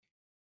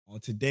On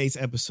today's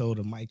episode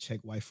of Mic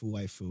Check Waifu,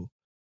 we're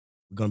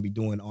going to be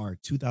doing our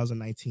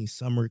 2019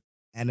 summer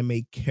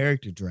anime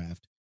character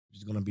draft, which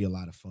is going to be a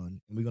lot of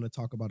fun. And we're going to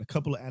talk about a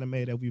couple of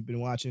anime that we've been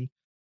watching,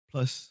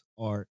 plus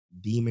our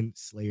Demon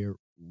Slayer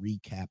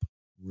recap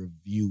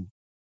review.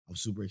 I'm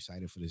super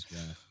excited for this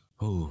draft.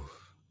 Ooh.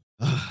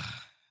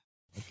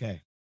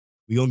 Okay.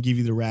 We're going to give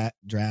you the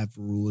draft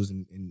rules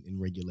and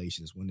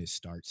regulations when it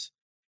starts.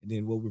 And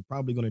then what we're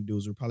probably going to do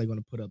is we're probably going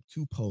to put up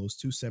two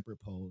separate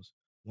polls,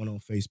 one on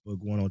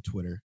Facebook, one on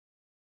Twitter,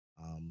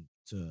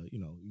 to,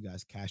 you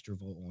guys cast your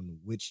vote on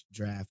which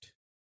draft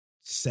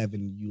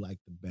 7 you like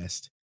the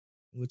best.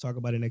 And we'll talk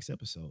about it next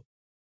episode.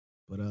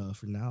 But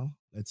for now,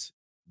 let's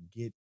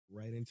get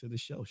right into the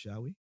show,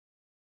 shall we?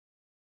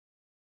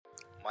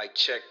 Mic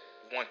check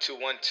 1 2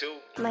 1 2.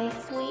 My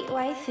sweet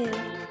waifu.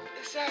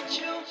 Is that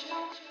you?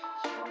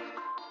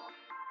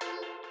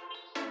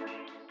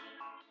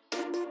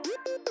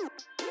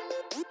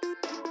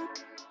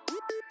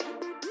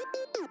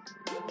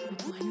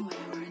 One way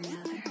or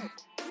another.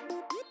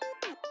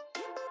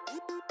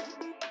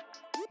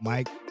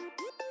 Mic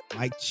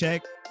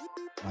check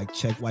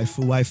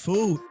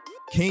waifu.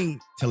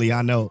 King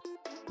Teliano,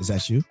 is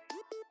that you?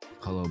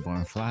 Polo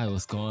Born Fly,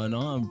 what's going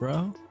on,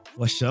 bro?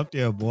 What's up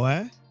there,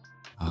 boy?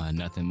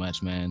 Nothing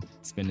much, man.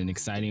 It's been an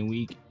exciting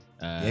week.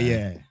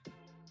 Yeah.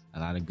 A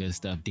lot of good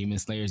stuff. Demon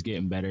Slayer's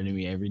getting better than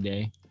me every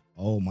day.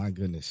 Oh my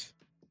goodness.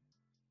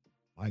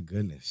 All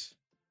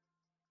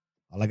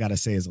I gotta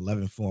say is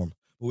 11 form,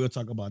 but we'll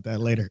talk about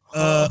that later.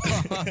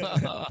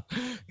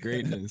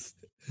 Greatness.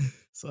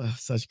 So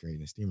such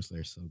greatness. Demon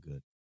Slayer is so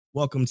good.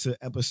 Welcome to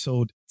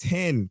episode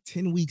 10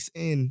 weeks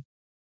in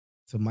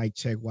to Mic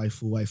Check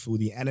Waifu,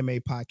 the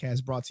anime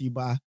podcast brought to you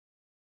by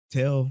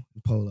Tel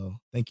and Polo.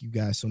 Thank you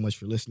guys so much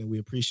for listening. We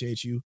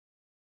appreciate you.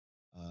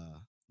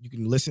 You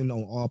can listen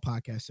on all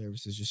podcast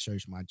services. Just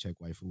search Mic Check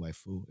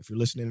Waifu. If you're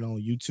listening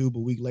on YouTube a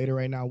week later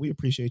right now, we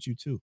appreciate you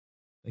too.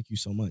 Thank you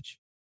so much.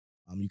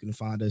 You can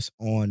find us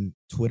on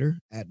Twitter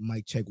at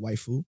Mic Check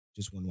Waifu,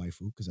 just one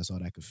waifu, because that's all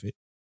that could fit.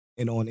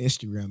 And on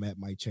Instagram at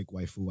Mic Check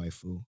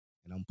Waifu.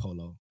 And I'm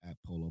Polo at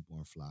Polo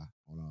Born Fly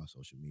on all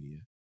social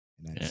media.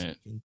 And that's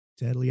King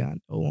Teliano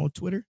on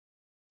Twitter.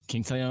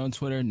 King Teliano on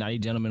Twitter, Naughty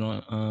Gentleman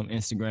on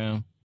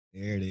Instagram.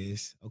 There it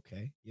is.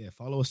 Okay. Yeah,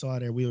 follow us all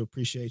there. We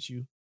appreciate you.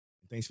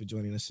 And thanks for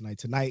joining us tonight.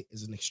 Tonight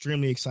is an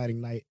extremely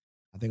exciting night.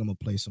 I think I'm going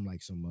to play some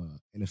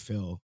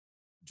NFL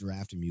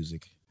draft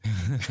music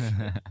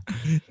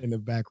in the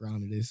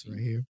background of this right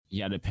here.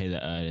 You got to pay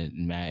the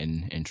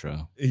Madden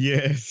intro.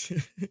 Yes.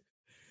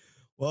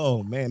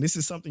 Whoa, man, this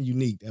is something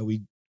unique that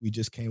we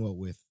just came up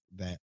with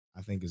that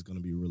I think is going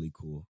to be really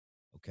cool.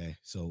 Okay,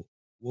 so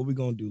what we're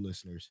going to do,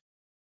 listeners,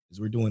 is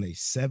we're doing a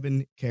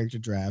 7 character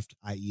draft,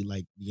 i.e.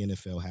 like the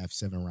NFL have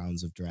 7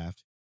 rounds of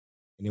draft.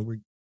 And then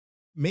we're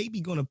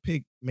maybe going to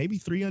pick maybe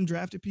 3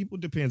 undrafted people,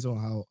 depends on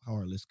how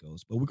our list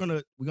goes. But we're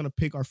going to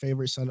pick our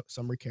favorite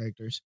summer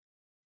characters.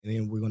 And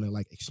then we're going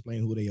to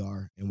explain who they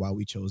are and why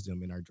we chose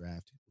them in our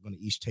draft. We're going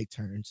to each take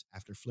turns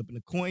after flipping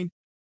a coin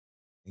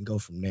and go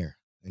from there.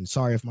 And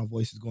sorry if my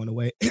voice is going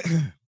away.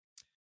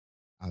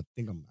 I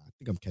think I'm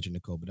catching the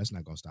cold, but that's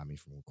not going to stop me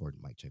from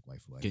recording Mic Check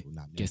Waifu.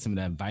 Get some of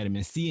that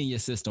vitamin C in your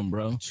system,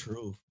 bro.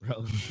 True,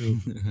 bro. True.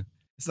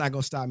 It's not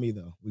going to stop me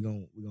though. We're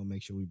going to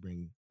make sure we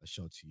bring a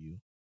show to you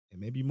and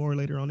maybe more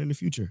later on in the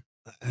future.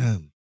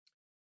 Other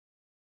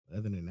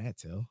than that,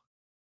 Tel,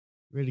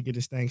 ready to get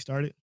this thing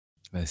started?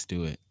 Let's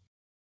do it.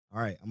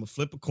 All right, I'm gonna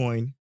flip a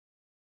coin.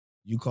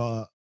 You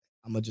call.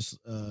 I'm gonna just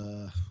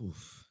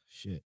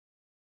shit.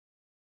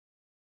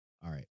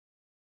 All right.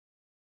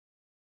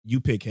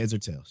 You pick heads or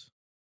tails.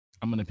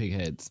 I'm gonna pick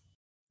heads.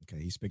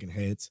 Okay, he's picking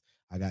heads.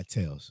 I got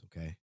tails.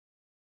 Okay.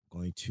 I'm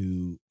going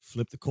to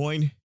flip the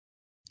coin.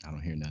 I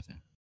don't hear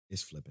nothing.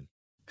 It's flipping.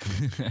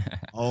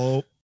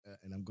 And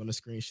I'm gonna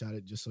screenshot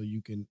it just so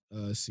you can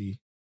see.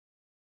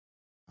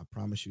 I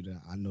promise you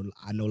that I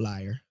know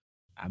liar.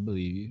 I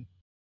believe you.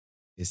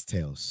 It's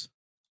tails.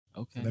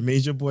 Okay. That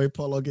means your boy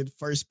Polo get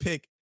first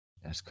pick.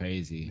 That's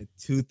crazy. The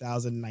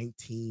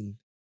 2019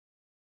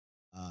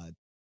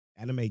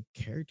 anime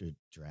character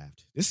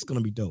draft. This is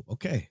gonna be dope.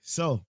 Okay,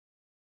 so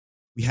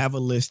we have a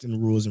list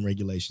and rules and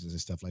regulations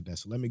and stuff like that.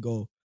 So let me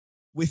go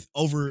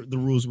over the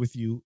rules with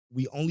you.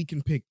 We only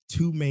can pick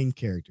 2 main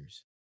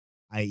characters,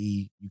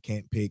 i.e., you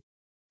can't pick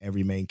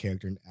every main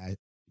character. You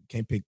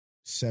can't pick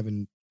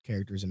 7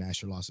 characters in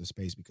Astro Lost in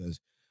Space because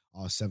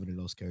all 7 of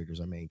those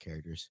characters are main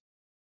characters.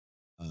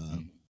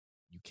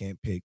 You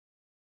can't pick.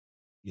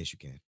 Yes, you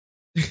can.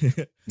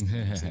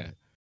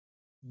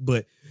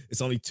 But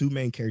it's only 2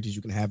 main characters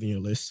you can have in your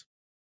list.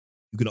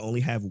 You can only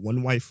have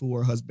 1 waifu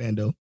or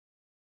husbando,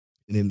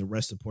 and then the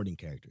rest supporting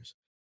characters.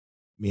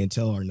 Me and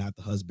Tel are not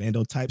the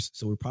husbando types,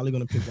 so we're probably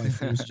going to pick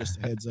waifus, just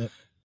a heads up.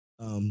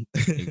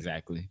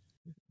 Exactly.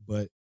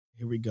 But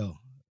here we go.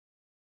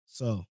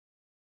 So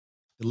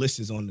the list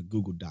is on the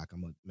Google Doc.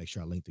 I'm going to make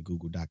sure I link the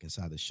Google Doc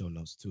inside the show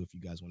notes too if you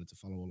guys wanted to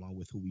follow along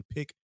with who we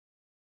pick.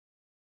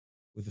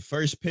 With the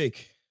first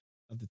pick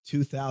of the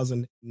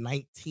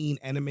 2019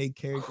 anime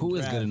character Who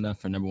is draft. good enough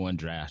for number 1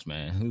 draft,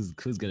 man?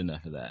 Who's good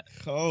enough for that?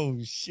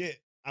 Oh, shit.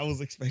 I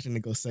was expecting to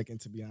go second,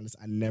 to be honest.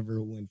 I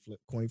never win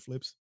coin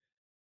flips.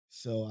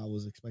 So I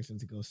was expecting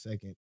to go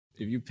second.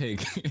 If you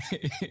pick,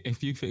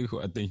 if you pick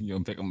who I think you're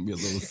gonna pick, I'm gonna be a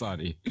little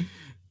salty.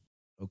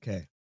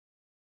 Okay.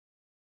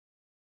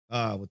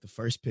 With the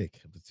first pick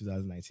of the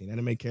 2019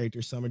 anime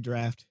character summer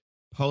draft,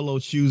 Polo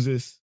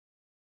chooses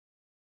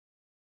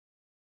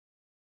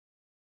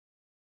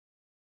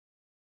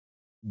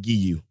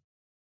Giyu.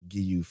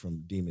 Giyu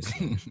from Demon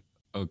Slayer.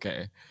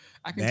 Okay,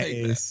 I can That take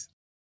is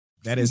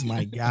that is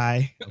my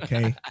guy.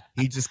 Okay.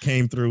 He just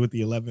came through with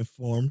the 11th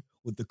form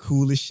with the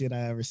coolest shit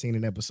I ever seen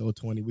in episode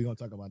 20. We're gonna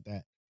talk about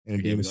that in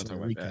the Yeah, Demon we're gonna Slayer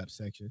talk about recap that.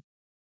 section.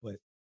 But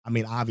I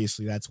mean,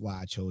 obviously, that's why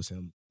I chose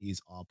him.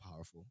 He's all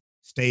powerful.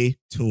 Stay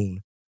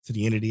tuned to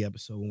the end of the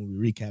episode when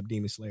we recap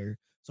Demon Slayer,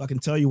 so I can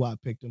tell you why I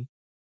picked him.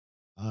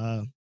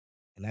 And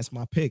that's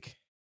my pick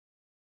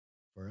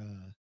for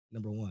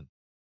number one.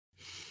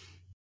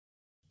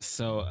 that.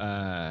 So,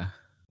 I'm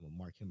gonna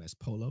mark him as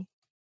Polo.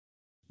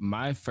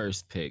 my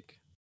first pick.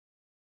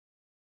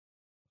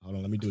 Hold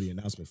on, let me do the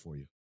announcement for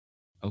you.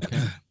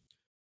 Okay.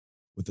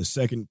 With the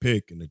second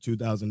pick in the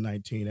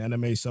 2019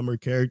 Anime Summer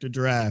Character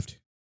Draft,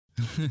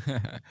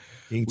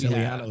 King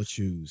Teliano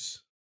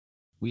choose.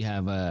 We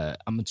have. I'm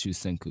gonna choose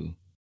Senku.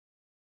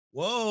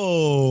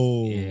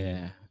 Whoa.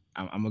 Yeah,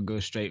 I'm gonna go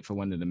straight for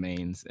one of the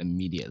mains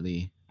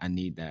immediately. I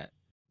need that.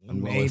 One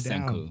I'm going main with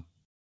down. Senku.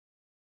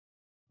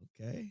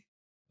 Okay.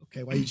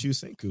 Okay. Why you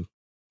choose Senku?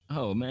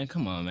 Oh man,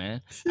 come on,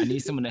 man! I need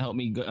someone to help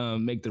me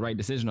make the right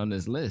decision on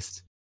this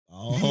list.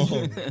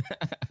 Oh.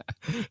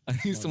 I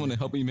need someone to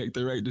help me make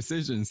the right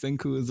decision.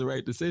 Senku is the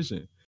right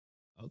decision.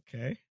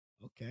 Okay.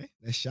 Okay.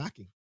 That's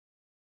shocking.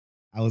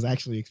 I was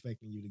actually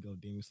expecting you to go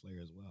Demon Slayer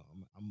as well.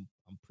 I'm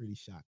pretty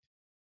shocked.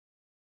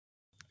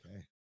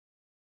 Okay.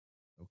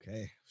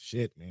 Okay.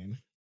 Shit, man.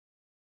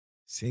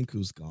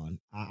 Senku's gone.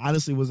 I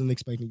honestly wasn't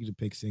expecting you to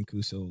pick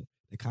Senku, so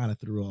it kind of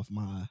threw off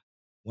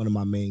one of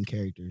my main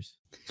characters.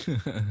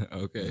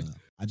 Okay.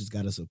 I just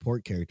got a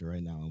support character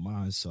right now on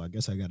mine, so I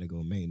guess I got to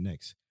go main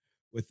next.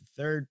 With the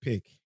third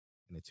pick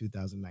in the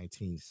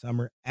 2019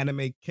 Summer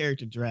Anime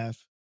Character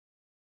Draft,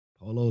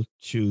 Polo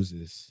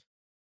chooses.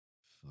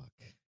 Fuck.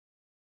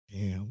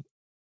 Damn.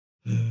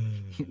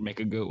 Make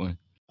a good one.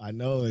 I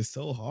know it's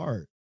so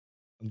hard.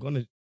 I'm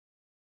gonna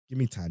give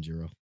me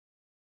Tanjiro.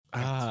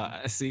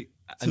 See,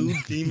 Two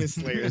Demon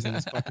Slayers in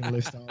this fucking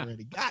list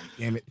already. God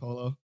damn it,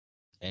 Polo.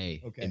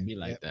 Hey, Okay, it'd be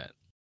like yep. that.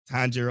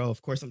 Tanjiro,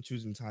 of course, I'm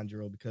choosing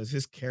Tanjiro because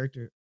his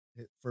character,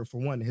 for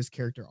one, his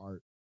character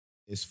art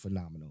is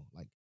phenomenal.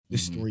 Like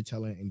this Mhm.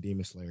 storytelling in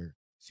Demon Slayer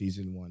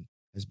season 1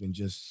 has been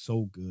just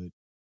so good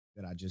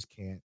that I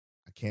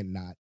can't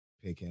not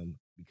pick him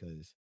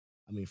because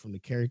I mean, from the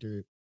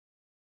character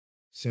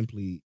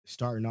simply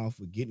starting off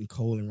with getting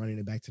coal and running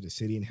it back to the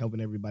city and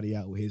helping everybody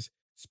out with his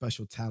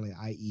special talent,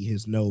 i.e.,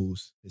 his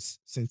nose, his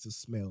sense of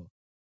smell.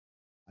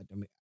 I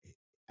mean,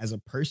 as a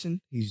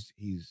person,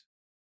 he's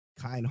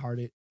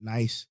kind-hearted,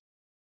 nice,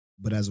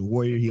 but as a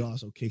warrior, he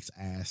also kicks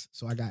ass.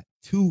 So I got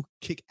two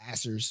kick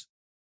assers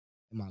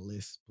in my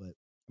list, but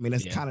I mean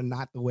that's Yeah. kind of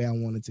not the way I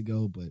wanted to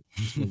go, but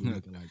it's what we're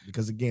looking like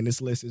because again,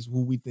 this list is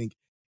who we think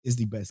is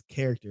the best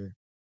character,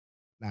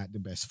 not the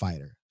best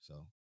fighter.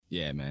 So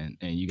Yeah, man,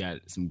 and you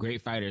got some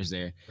great fighters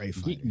there. great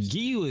fighters.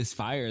 Giyu is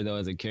fire though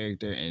as a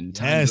character, and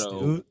Yes, Tanjiro,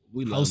 dude.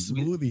 we How love.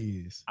 smooth he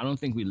is. I don't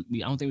think I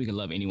don't think we can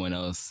love anyone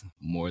else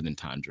more than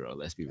Tanjiro.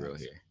 Let's be real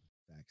Facts. here.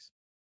 Facts.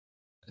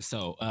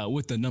 So,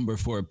 with the number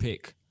 4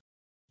 pick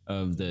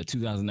of the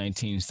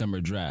 2019 Summer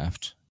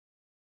Draft,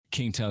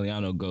 King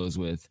Teliano goes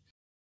with.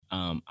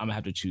 I'm gonna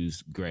have to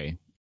choose Gray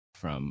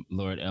from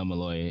Lord El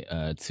Malloy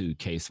to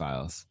Case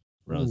Files,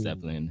 Rose Ooh.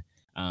 Zeppelin.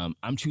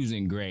 I'm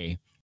choosing Gray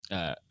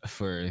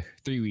for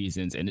 3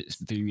 reasons, and it's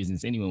the 3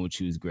 reasons anyone would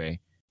choose Gray.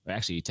 But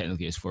actually,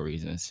 technically, it's 4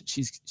 reasons.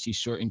 She's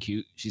short and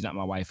cute. She's not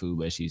my waifu,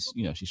 but she's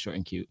short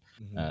and cute.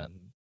 Mhm.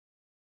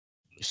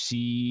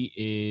 She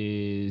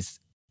is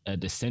a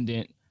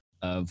descendant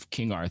of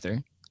King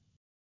Arthur.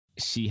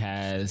 She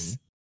has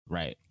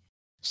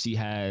She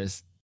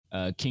has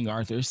King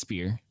Arthur's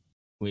spear,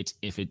 which,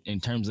 if it in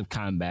terms of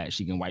combat,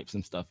 she can wipe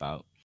some stuff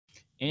out.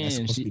 And That's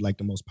supposed to be like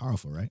the most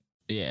powerful, right?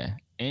 yeah,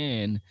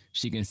 and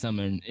she can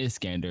summon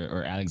Iskander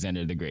or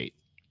Alexander the Great.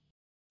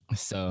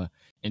 So,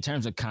 in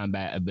terms of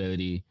combat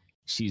ability,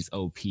 she's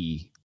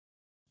OP,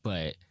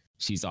 but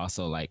she's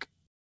also like,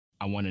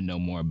 I want to know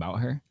more about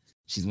her.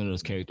 She's one of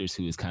those characters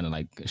who is kind of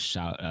like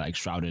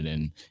shrouded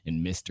in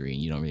mystery,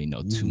 and you don't really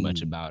know too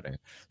much about her.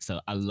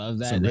 So I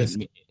love It's a that. risk.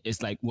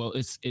 It's like, well,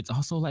 it's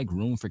also like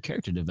room for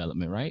character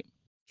development, right?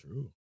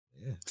 True.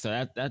 Yeah.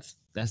 So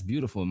that's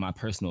beautiful in my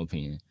personal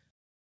opinion.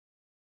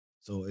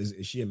 So is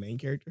she a main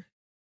character?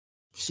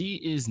 She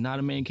is not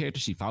a main character.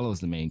 She follows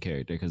the main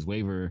character because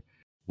Waver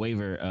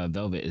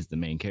Velvet is the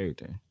main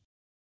character.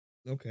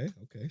 Okay.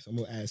 So I'm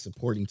gonna add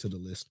supporting to the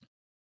list.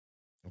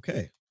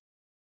 Okay.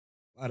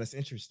 Wow, that's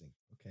interesting.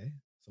 Okay.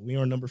 So we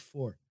are number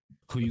 4.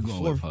 Who you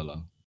going with,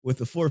 Polo? With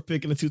the 4th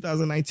pick in the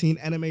 2019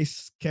 Anime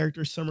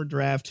Character Summer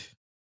Draft,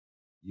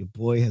 your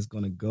boy is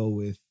gonna go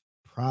with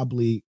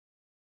probably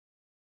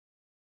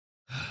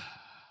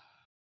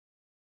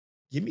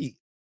give me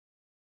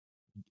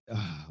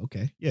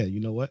Okay. Yeah, you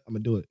know what? I'm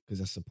gonna do it because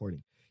that's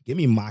supporting. Give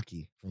me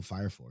Maki from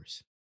Fire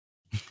Force.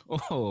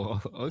 Oh,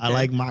 I okay.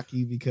 like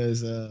Maki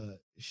because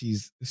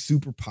she's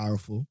super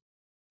powerful.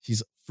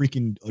 She's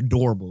freaking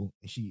adorable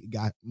and she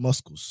got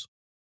muscles.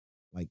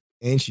 Like,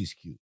 and she's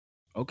cute.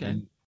 Okay.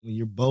 When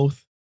you're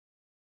both,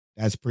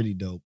 that's pretty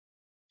dope.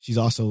 She's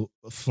also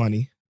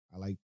funny. I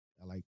like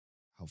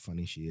how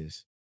funny she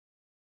is.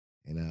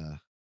 And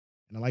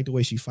I like the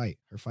way she fight.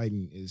 Her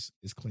fighting is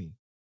clean.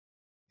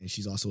 And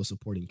she's also a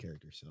supporting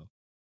character. So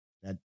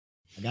that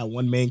I got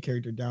one main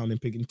character down and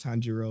picking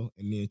Tanjiro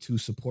and then two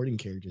supporting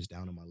characters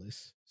down on my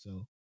list.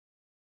 So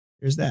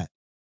there's that.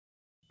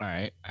 All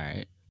right. All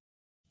right.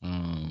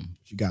 What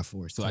you got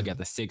for us? So I got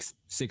the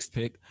sixth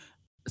pick.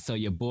 So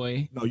your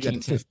boy No, you got King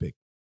the fifth pick.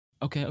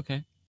 Okay,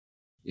 okay.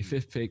 Your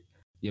fifth pick,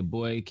 your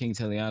boy King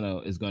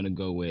Teliano is going to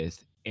go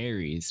with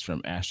Ares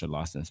from Astro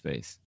Lost in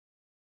Space.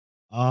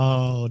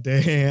 Oh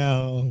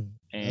damn.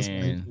 That's my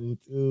And food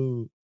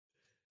too.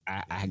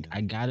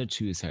 I gotta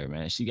choose her,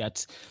 man.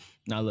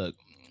 Now look,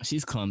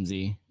 she's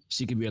clumsy.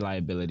 She could be a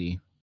liability.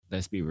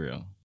 Let's be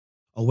real.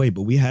 Oh wait,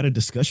 but we had a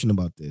discussion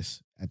about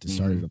this at the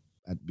start Mhm.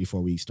 of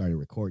before we started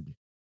recording.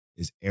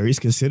 Is Ares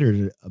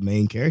considered a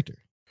main character?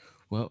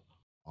 Well,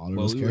 All of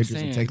well, those we were characters are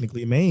saying-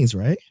 technically mains,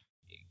 right?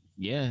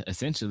 yeah,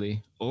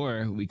 essentially.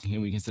 Or we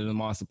consider them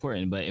all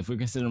supporting. But if we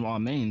consider them all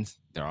mains,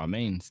 they're all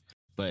mains.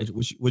 But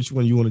Which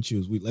one you want to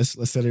choose?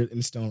 Let's set it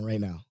in stone right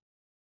now.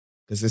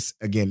 Because this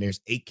again, there's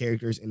 8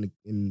 characters in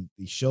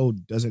the show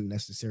doesn't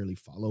necessarily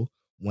follow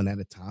one at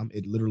a time.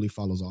 It literally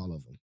follows all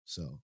of them.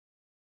 So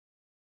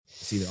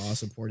it's either all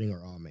supporting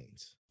or all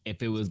mains.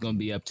 if it was gonna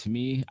be up to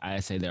me,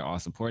 I'd say they're all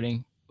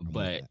supporting. with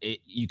But that.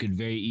 you could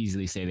very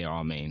easily say they're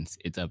all mains.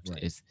 It's up to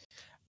Right. it's.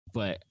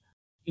 But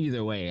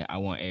either way, I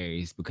want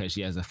Ares because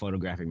she has a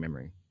photographic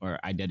memory or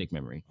eidetic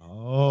memory.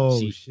 Oh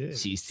she, shit.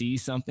 She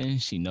sees something,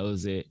 she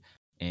knows it,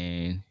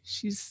 and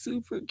she's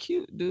super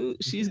cute,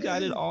 dude. She's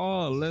got it Yeah.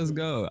 all. Let's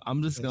go.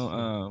 I'm just That's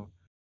gonna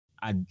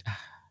I'm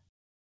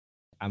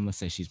gonna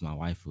say she's my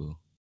waifu.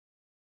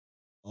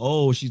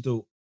 Oh,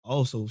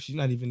 so she's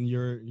not even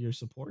your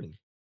supporting.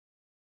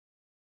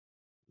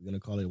 We're gonna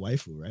call it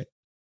waifu, right?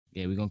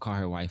 Yeah, we're gonna call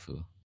her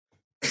waifu.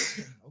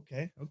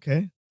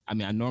 Okay. I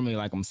mean, I normally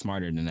like them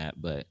smarter than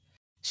that, but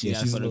she Yeah,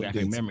 got she's a little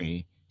photographic ditzy.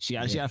 memory. She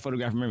got Yeah.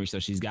 photographic memory, so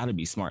she's got to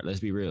be smart. Let's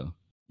be real.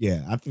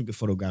 Yeah, I think the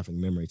photographic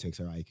memory takes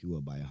her IQ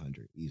up by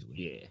 100 easily.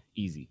 Yeah,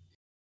 easy.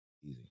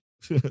 Easy.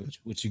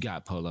 What you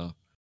got, Polo?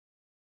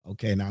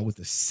 Okay, now with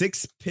the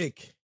 6th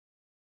pick,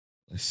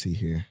 let's see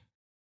here.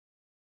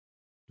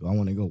 Do I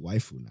want to go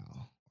waifu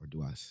now, or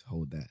do I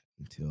hold that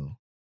until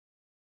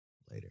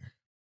later?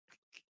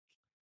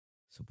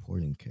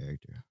 Supporting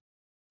character.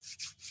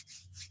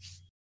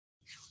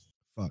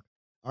 Fuck.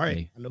 All right,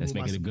 Hey, I know let's who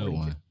my make it a good supporting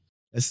one.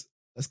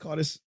 Let's call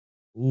this.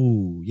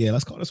 Ooh, yeah,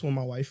 let's call this one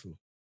my waifu.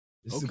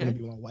 This is gonna Okay.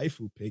 be my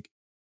waifu pick.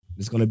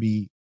 It's gonna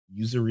be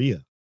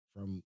Yuzuria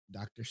from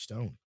Dr.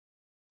 Stone.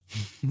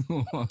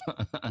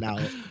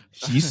 Now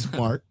she's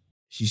smart,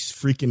 she's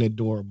freaking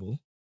adorable,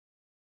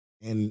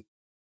 and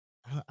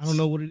I don't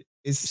know what it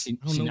is. I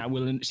don't She know. not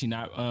willing. She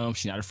not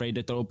afraid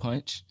to throw a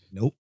punch.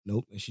 Nope.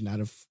 And she's not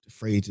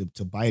afraid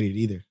to bite it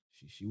either.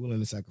 She willing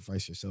to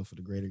sacrifice herself for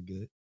the greater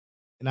good,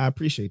 and I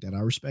appreciate that. I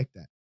respect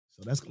that.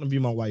 So that's gonna be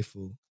my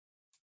waifu.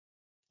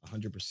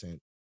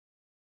 100%.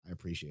 I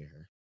appreciate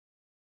her.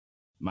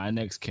 My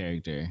next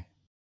character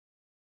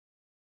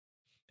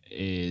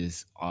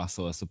is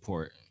also a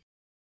support,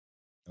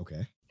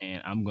 Okay.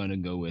 and I'm gonna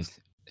go with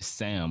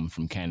Sam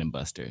from Cannon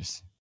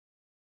Busters.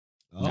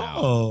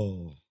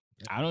 Oh,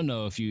 I don't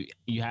know if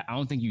I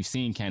don't think you've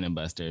seen Cannon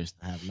Busters.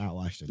 I have not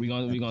watched it. We're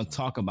gonna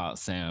talk about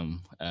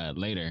Sam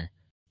later,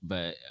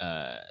 but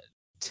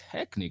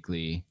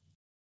technically,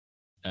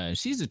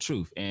 she's the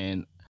truth,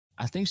 and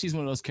I think she's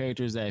one of those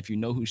characters that if you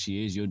know who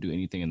she is, you'll do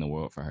anything in the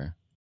world for her.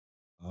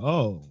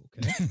 Oh,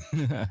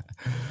 okay.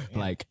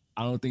 Like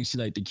I don't think she's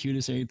like the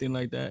cutest or anything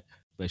like that,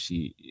 but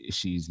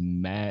she's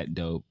mad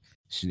dope.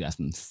 She got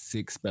some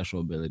sick special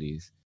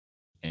abilities,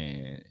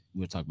 and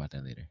we'll talk about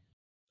that later.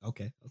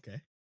 Okay.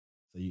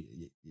 So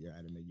your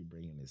anime you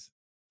bring in is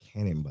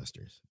Cannon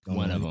Busters. Don't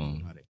One know of anything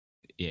them. about it.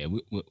 Yeah,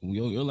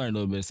 you'll learn a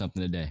little bit of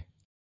something today.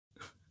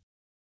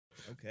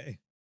 Okay.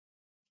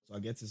 So I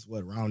guess it's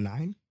what, round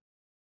 9?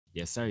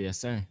 Yes, sir. Yes,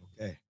 sir.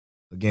 Okay.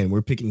 Again,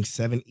 we're picking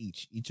 7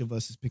 each. Each of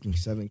us is picking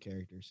 7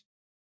 characters.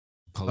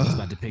 Polo's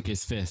about to pick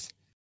his 5th.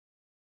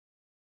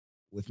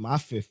 With my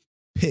 5th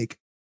pick,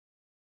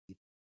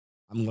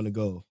 I'm gonna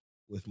go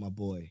with my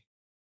boy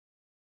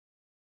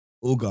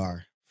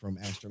Ugar from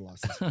Astro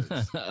Lost in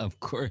Space. Of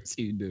course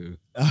you do.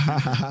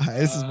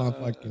 This is my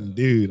fucking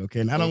dude.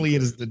 Okay, not only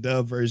is the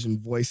dub version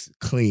voice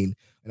clean,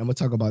 and I'm gonna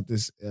talk about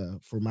this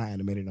for my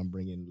animated I'm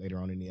bringing later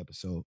on in the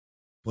episode,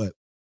 but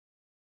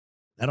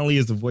not only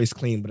is the voice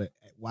clean, but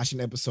watching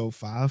episode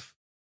 5,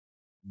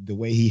 the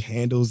way he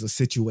handles a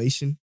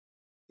situation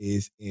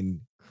is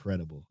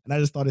incredible, and I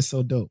just thought it's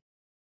so dope.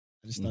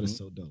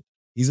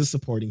 He's a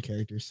supporting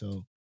character,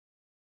 so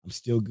I'm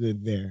still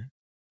good there.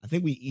 I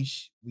think we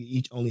each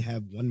only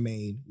have one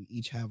main. We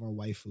each have our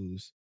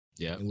waifus.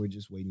 Yep. and we're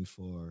just waiting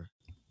for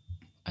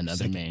Another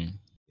second. main.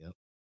 Yep.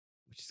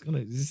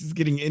 This is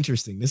getting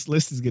interesting. This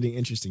list is getting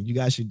interesting. You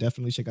guys should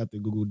definitely check out the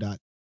Google Doc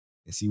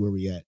and see where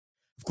we at.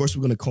 Of course,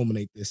 we're gonna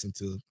culminate this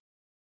into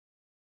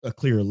a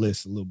clearer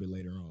list a little bit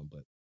later on,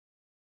 but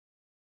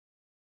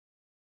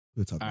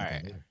we'll talk about that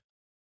Alright. later.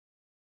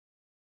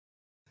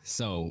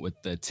 So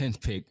with the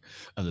 10th pick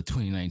of the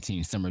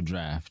 2019 summer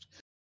draft,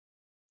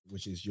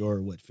 Which is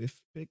your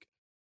fifth pick?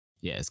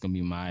 yeah, it's gonna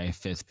be my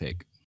 5th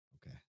pick.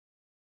 Okay.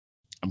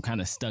 I'm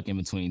kind of stuck in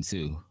between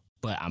two,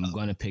 but I'm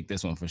gonna pick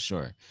this one for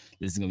sure.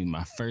 This is gonna be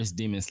my first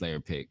Demon Slayer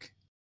pick.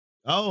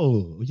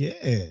 Oh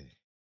yeah.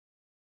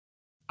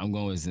 I'm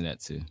going with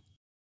Zenitsu.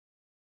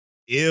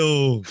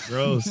 Ew,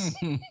 gross.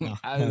 I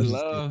I'm just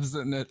love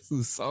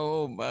Zenitsu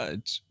so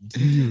much.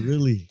 Do you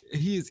really?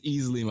 He is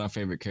easily my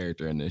favorite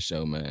character in this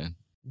show, man.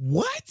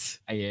 What?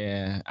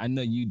 Yeah, I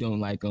know you don't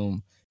like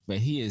him, but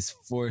he is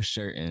for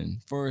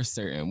certain,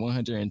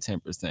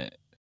 110%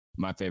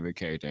 my favorite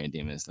character in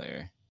Demon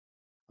Slayer.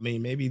 I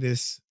mean, maybe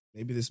this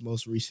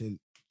most recent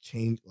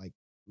change, like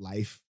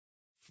life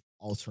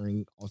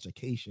altering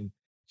altercation,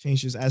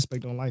 changed his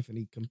aspect on life, and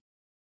he can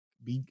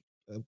be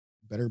a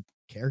better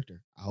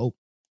character. I hope.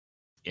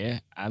 Yeah,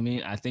 I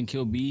mean, I think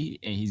he'll be,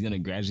 and he's gonna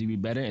gradually be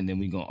better, and then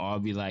we gonna all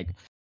be like,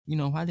 you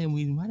know, why didn't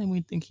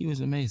we think he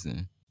was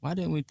amazing? Why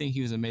didn't we think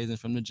he was amazing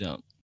from the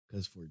jump?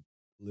 Because for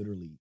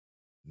literally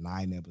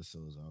 9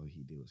 episodes, all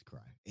he did was cry.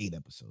 8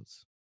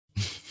 episodes.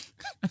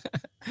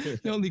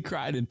 He only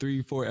cried in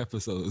 3-4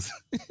 episodes.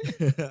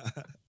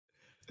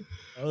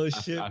 Oh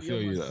shit! I we feel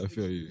on you, my though. I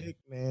feel sixth you. pick,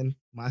 man.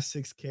 My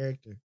sixth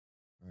character.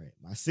 All right,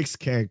 my sixth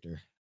character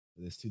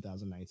for this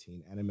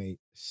 2019 anime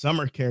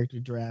summer character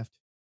draft.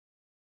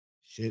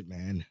 Shit,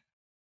 man.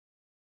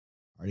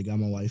 Already got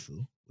my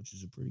waifu, which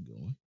is a pretty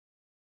good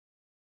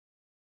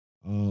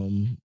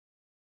one.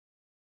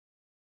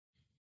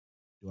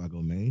 Do I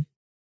go main?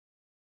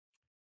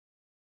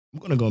 I'm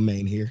gonna go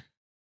main here.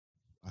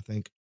 I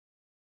think.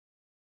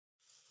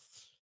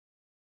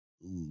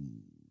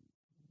 Ooh.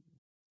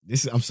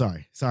 This is. I'm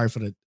sorry. Sorry for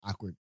the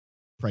awkward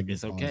pregnant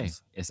It's okay.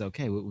 pauses. It's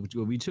okay. What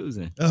we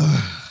choosing?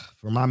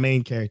 For my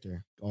main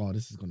character. Oh,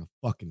 this is gonna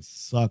fucking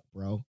suck,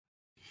 bro.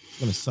 It's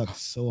gonna suck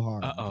so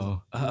hard.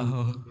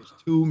 There's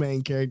 2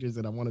 main characters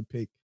that I want to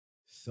pick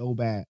so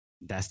bad.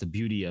 That's the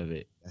beauty of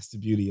it. That's the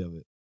beauty of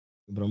it.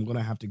 But I'm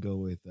gonna have to go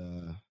with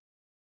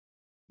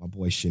my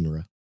boy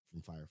Shinra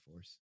from Fire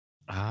Force.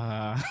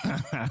 I'm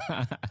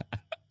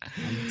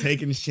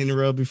taking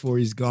Shinra before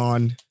he's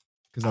gone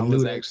because I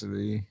was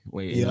actually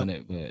waiting on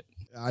it, but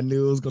I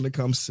knew it was gonna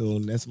come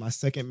soon. That's my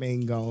second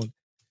main gone.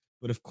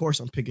 But of course,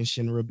 I'm picking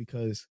Shinra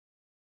because,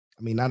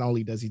 I mean, not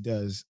only does he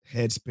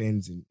head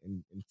spins and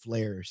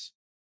flares,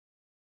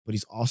 but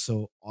he's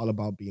also all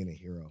about being a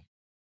hero.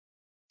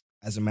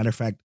 As a matter of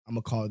fact, I'm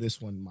gonna call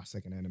this one my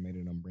second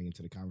animated. I'm bringing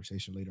to the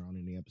conversation later on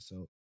in the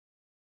episode.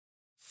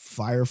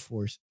 Fire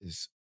Force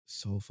is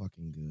so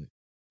fucking good,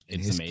 and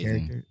it's his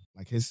amazing. character,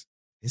 like his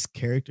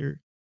character,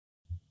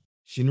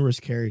 Shinra's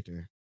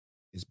character,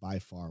 is by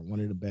far one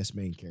of the best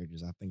main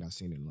characters I think I've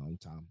seen in a long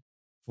time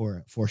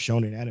for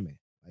shonen anime.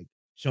 Like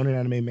shonen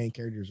anime main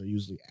characters are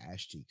usually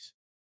ass cheeks,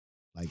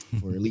 like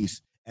for at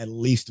least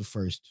the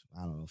first,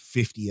 I don't know,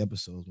 50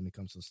 episodes when it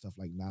comes to stuff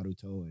like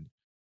Naruto, and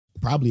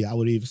probably I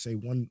would even say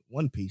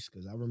One Piece,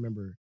 because I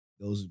remember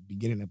those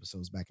beginning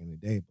episodes back in the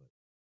day. But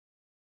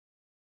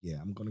yeah,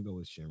 I'm gonna go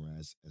with Shinra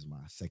as my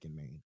second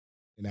main,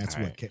 and that's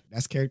All right.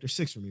 that's character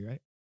 6 for me,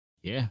 right?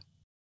 Yeah.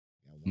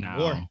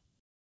 One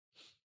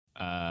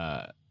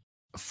more.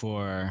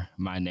 For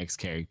my next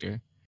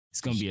character, it's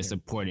gonna be a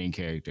supporting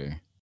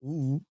character.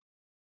 Ooh.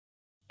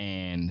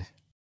 And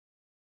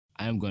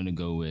I'm gonna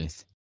go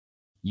with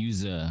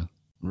Yuza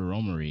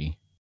Roromori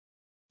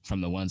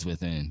from The Ones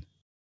Within.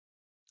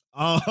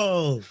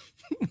 Oh.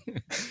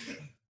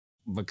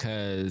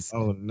 Because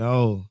Oh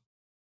no.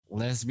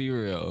 let's be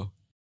real,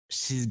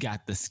 she's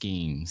got the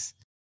schemes.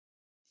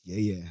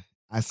 Yeah.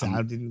 I said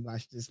I didn't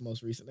watch this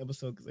most recent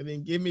episode because they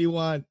didn't give me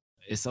one.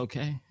 It's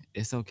okay.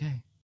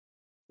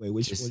 Wait,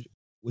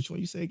 which one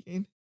you say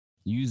again?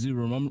 Yuzu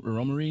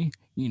Roromori,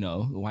 you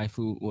know,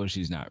 waifu. Well,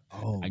 she's not.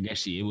 Oh, I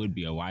guess it would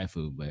be a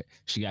waifu, but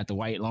she got the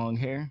white long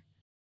hair.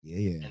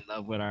 Yeah. In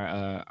love with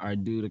our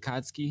dude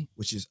Akatsuki.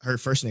 Which is her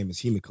first name is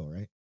Himiko,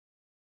 right?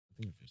 I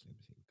think her first name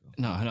is Himiko.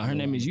 No, her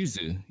name is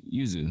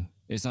Yuzu.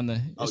 It's on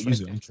the. It's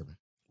Yuzu. right I'm tripping.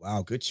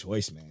 Wow, good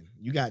choice, man.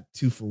 You got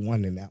 2 for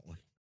 1 in that one.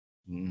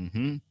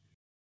 Mm-hmm.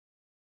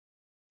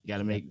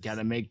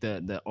 Gotta make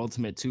the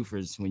ultimate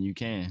twofers when you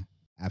can.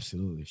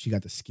 Absolutely. She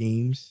got the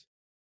schemes.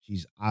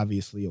 She's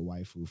obviously a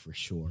waifu for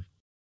sure.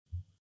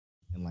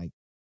 And like,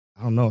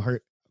 I don't know,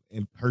 her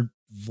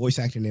voice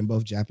acting in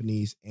both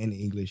Japanese and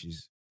English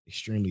is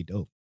extremely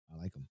dope. I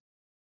like them.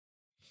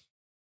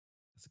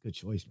 That's a good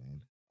choice,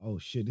 man. Oh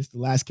shit, this is the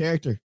last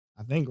character,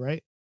 I think,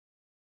 right?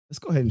 Let's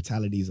go ahead and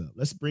tally these up.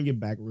 Let's bring it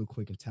back real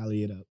quick and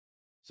tally it up.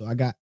 So I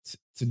got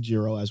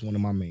Tanjiro as one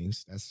of my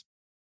mains. That's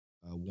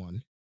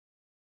 1.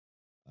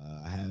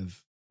 I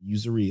have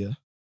Yuzuriya.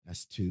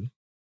 That's 2.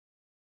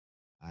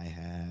 I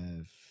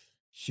have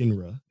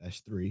Shinra, that's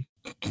 3.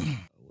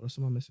 What else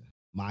am I missing?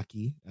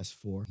 Maki, that's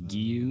 4.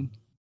 Giyu,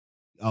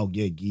 Oh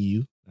yeah,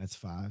 Giyu, that's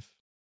 5.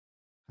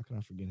 How can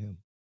I forget him?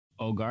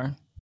 Ogar,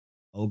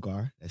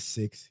 Ogar, that's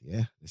 6.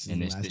 Yeah, this is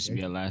and the this last should be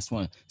character. our last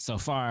one. So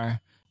far,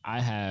 I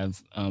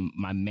have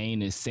my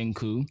main is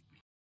Senku,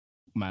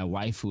 my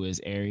waifu is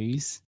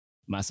Aries,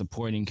 my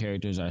supporting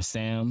characters are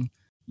Sam,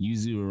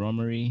 Yuzu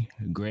Romari,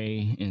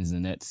 Gray, and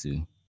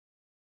Zenetsu.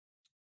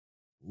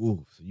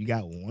 Ooh, so you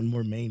got one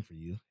more main for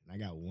you, and I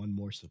got one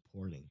more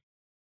supporting.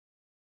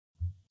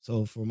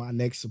 So for my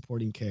next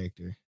supporting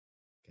character,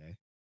 okay.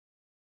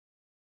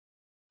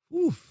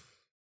 Oof.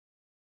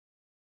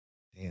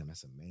 Damn,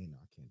 that's a main. No,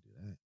 I can't do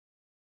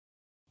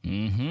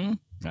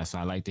That's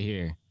what I like to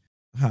hear.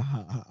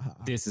 that.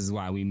 This is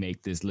why we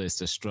make this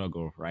list a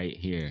struggle right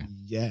here.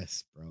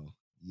 Yes, bro.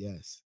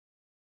 Yes.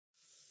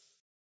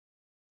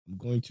 I'm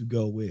going to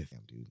go with.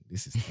 Damn, dude,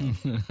 this is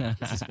tough.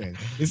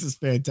 This is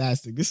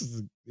fantastic. This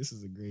is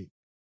a great.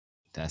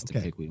 That's the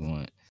Okay. pick we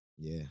want.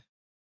 Yeah.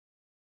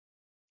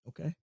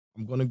 Okay.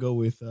 I'm gonna go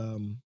with how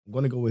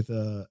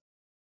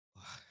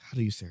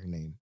do you say her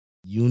name?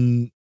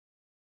 Yun.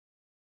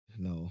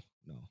 No.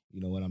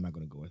 You know what? I'm not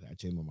gonna go with her. I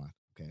changed my mind.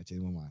 Okay, I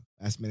changed my mind.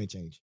 Last minute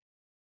change.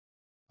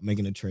 I'm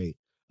making a trade.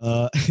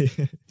 I'm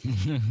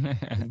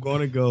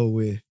gonna go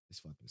with this.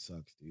 Fucking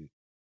sucks, dude.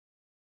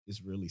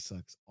 This really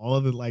sucks. All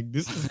of it, like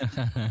this is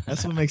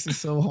that's what makes it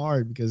so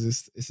hard because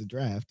it's a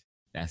draft.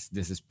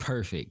 This is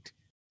perfect.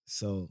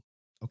 So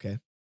okay,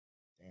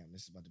 damn,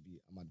 this is I'm about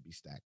to be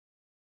stacked.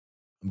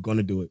 I'm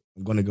gonna do it.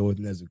 I'm gonna go with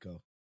Nezuko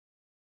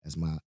as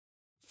my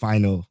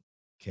final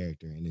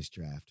character in this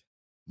draft.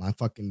 My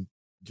fucking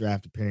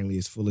draft apparently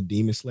is full of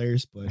demon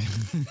slayers, but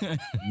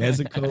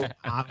Nezuko,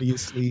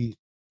 obviously,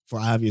 for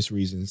obvious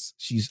reasons,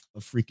 she's a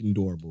freaking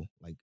adorable,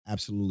 like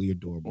absolutely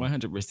adorable.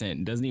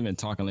 100% doesn't even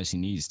talk unless she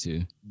needs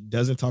to.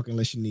 Doesn't talk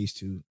unless she needs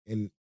to,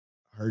 and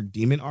her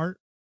demon art,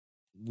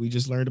 we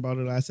just learned about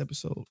it last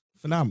episode.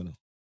 Phenomenal.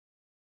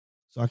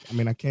 So I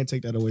mean, I can't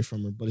take that away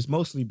from her, but it's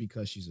mostly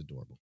because she's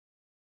adorable.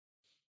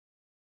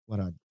 Why'd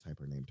I type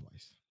her name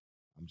twice?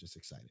 I'm just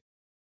excited.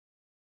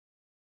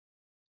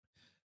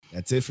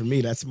 That's it for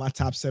me. That's my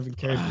top 7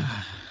 characters.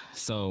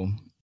 So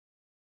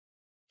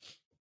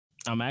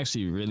I'm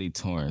actually really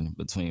torn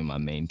between my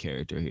main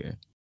character here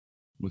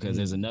because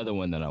there's another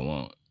one that I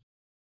want,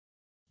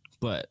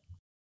 but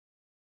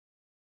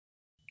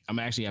I'm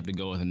actually have to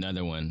go with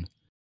another one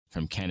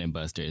from Cannon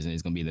Busters, and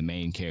it's gonna be the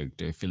main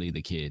character, Philly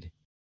the Kid.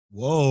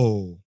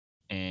 Whoa.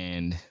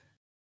 And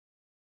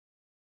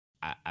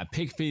I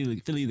picked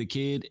Philly the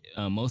Kid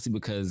mostly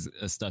because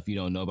of stuff you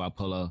don't know about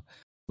Polo,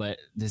 but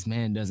this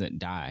man doesn't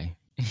die.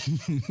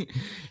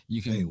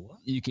 you can Say what?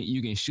 you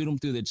can shoot him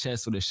through the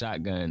chest with a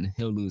shotgun.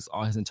 He'll lose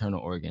all his internal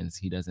organs.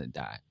 He doesn't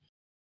die.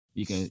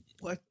 You can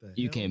What the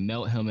you hell? can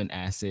melt him in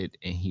acid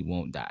and he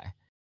won't die.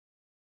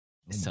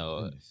 Oh my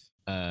So goodness.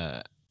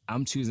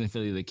 I'm choosing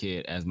Philly the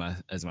Kid as my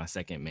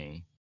second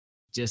main,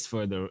 just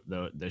for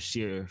the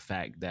sheer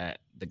fact that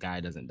the guy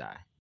doesn't die.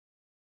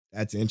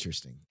 That's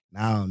interesting.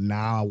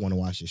 Now I want to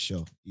watch this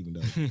show, even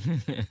though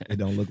it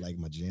don't look like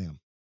my jam.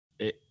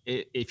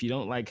 If you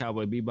don't like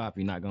Cowboy Bebop,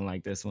 you're not gonna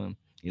like this one.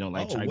 You don't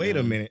like Trigun, wait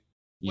a minute.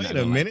 you're Wait not a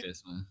gonna minute. like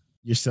this one.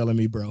 You're selling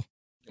me, bro.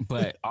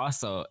 But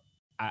also,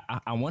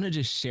 I want to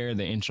just share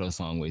the intro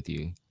song with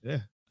you. Yeah.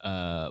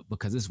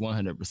 Because it's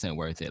 100%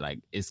 worth it. Like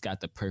it's got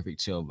the perfect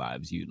chill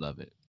vibes. You'd love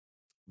it.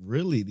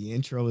 Really? The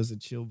intro is a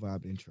chill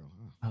vibe intro,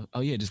 huh?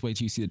 Oh yeah, just wait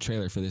till you see the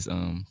trailer for this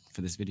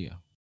video.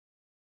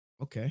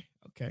 Okay.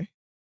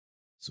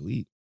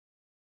 Sweet.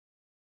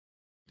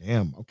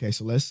 Damn. Okay,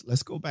 so let's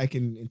go back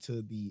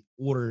into the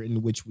order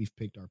in which we've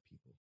picked our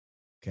people.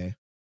 Okay.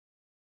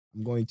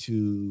 I'm going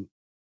to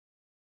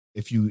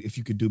if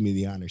you could do me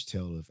the honors,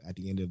 tell if at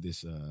the end of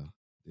this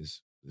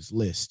this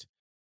list,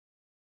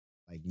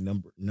 like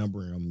number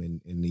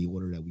them in the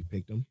order that we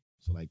picked them.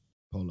 So like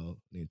Polo,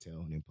 then Tell,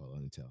 and then Polo,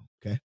 and then Tell.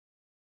 Okay.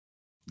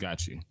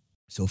 Got you.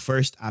 So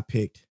first I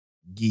picked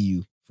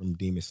Giyu from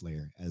Demon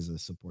Slayer as a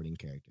supporting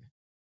character.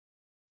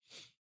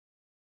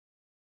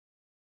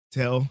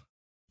 Tell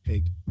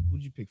picked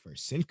who'd you pick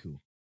first? Senku.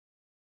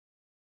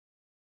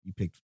 You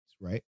picked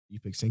right? You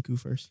picked Senku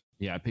first?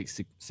 Yeah, I picked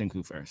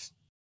Senku first.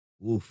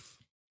 Oof.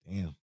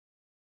 Damn.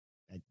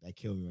 That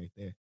killed me right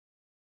there.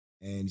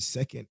 And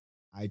second,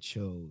 I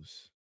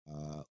chose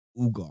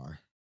Ugar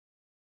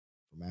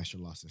from Astro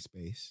Lost in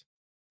Space.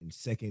 And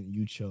second,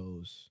 you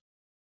chose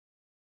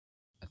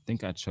I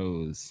think I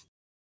chose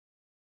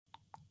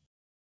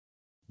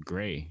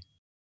Gray.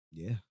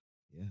 yeah,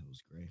 it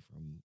was Gray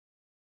from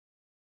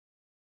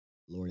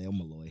Lord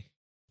Elmaloy.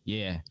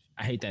 Yeah,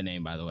 I hate that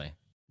name, by the way.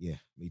 Yeah,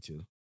 me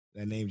too.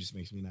 That name just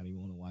makes me not even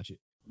want to watch it.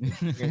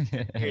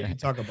 Hearing you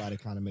talk about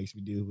it kind of makes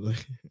me do.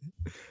 But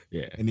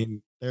Yeah. And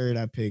then third,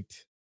 I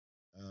picked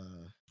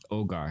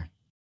Ogar.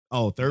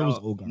 Oh, third was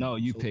Ogar. No,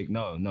 you picked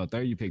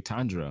third you picked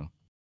Tanjiro.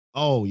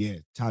 Oh yeah,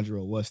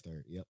 Tanjiro was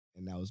third. Yep,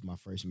 and that was my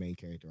first main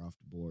character off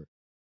the board.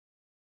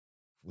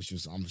 Which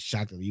was I'm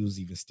shocked that he was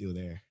even still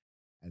there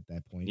at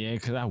that point. Yeah,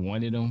 because I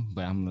wanted him,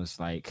 but I'm just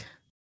like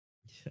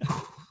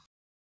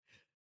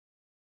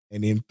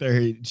And then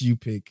third, you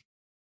pick.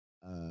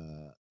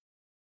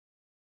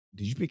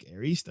 Did you pick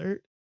Aries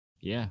third?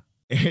 Yeah.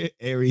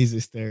 Aries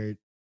is third.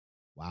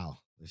 Wow,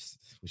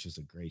 which is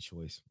a great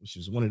choice. Which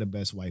is one of the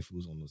best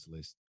waifus on this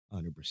list,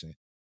 100%.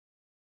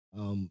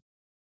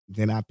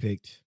 Then I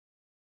picked.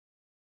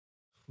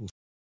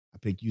 I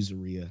picked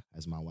Yuzuria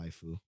as my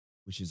waifu,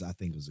 which is I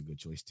think was a good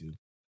choice too.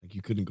 Like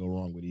you couldn't go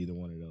wrong with either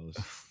one of those.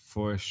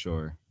 For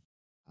sure.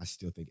 I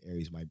still think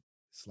Aries might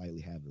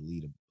slightly have the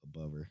lead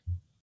above her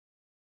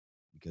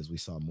because we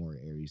saw more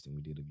Aries than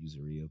we did of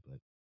Yuzuria, but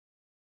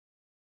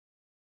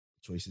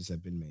choices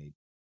have been made.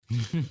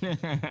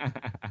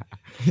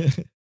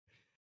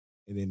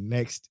 And then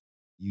next,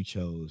 you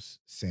chose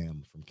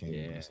Sam from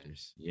Cannon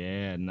Busters.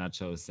 Yeah, and I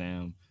chose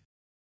Sam.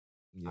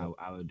 Yep.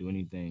 I would do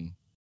anything.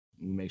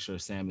 Make sure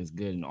Sam is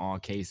good in all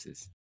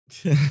cases,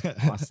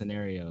 all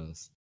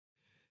scenarios.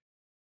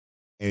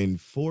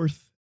 And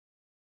fourth,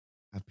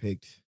 I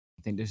picked.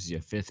 I think this is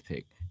your fifth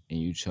pick, and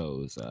you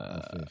chose.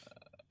 Fifth.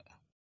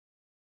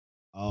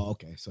 Oh,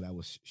 okay. So that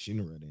was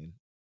Shinra then.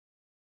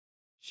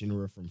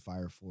 Shinra from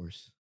Fire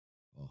Force.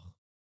 Oh,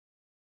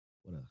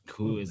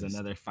 who is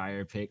another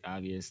fire pick?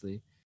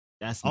 Obviously,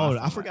 that's.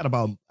 I forgot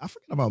about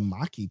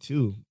Maki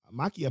too.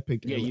 Maki, I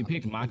picked. Yeah, you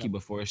picked Maki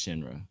before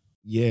Shinra.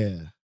 Yeah,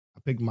 I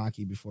picked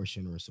Maki before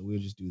Shinra, so we'll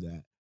just do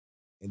that,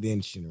 and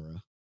then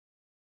Shinra,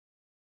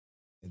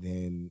 and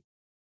then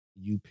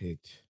you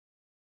picked.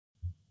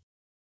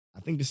 I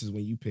think this is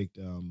when you picked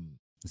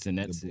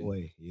Zenitsu. The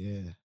boy.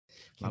 Yeah,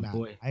 my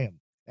boy.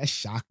 That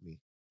shocked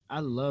me. I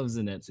love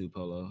Zenitsu,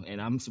 Polo,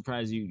 and I'm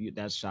surprised you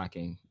that's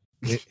shocking.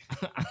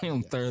 I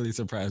am thoroughly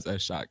surprised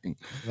that's shocking.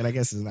 But I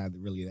guess it's not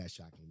really that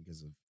shocking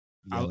because of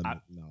the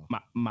element. No.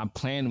 My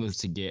plan was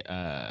to get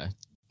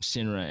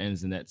Shinra and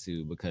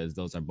Zenitsu because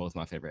those are both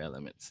my favorite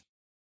elements.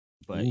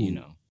 But you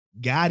know.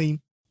 Got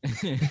him.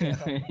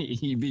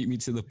 He beat me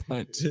to the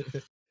punch.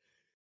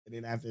 And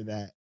then after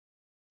that,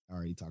 I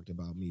already talked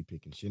about me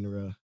picking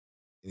Shinra.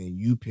 And then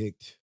you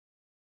picked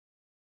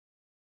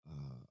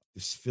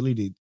this Philly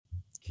the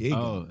Kid.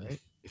 Oh, guy, right?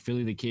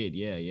 Philly the Kid,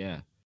 yeah.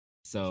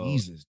 So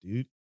Jesus,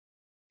 dude.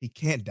 He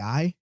can't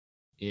die?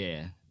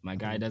 Yeah. My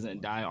guy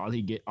doesn't die. All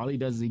he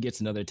does is he gets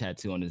another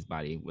tattoo on his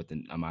body with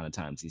the amount of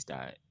times he's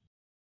died.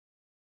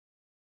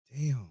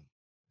 Damn.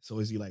 So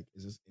is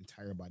his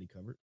entire body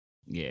covered?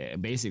 Yeah,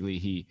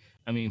 basically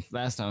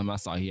last time I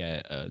saw he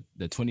had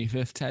the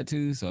 25th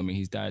tattoo, so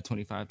he's died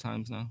 25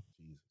 times now.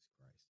 Jesus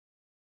Christ.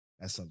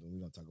 That's something we're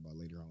going to talk about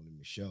later on in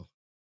the show.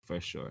 For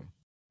sure.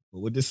 But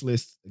with this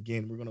list,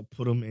 again, we're going to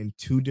put them in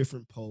two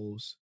different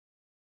polls.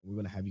 We're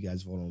going to have you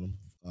guys vote on them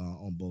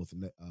on both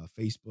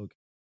Facebook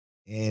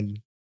and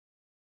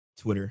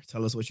Twitter.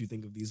 Tell us what you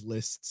think of these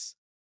lists,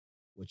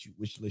 which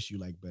list you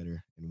like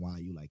better, and why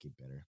you like it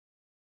better.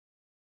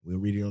 We'll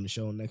read it on the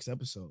show next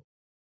episode.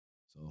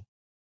 So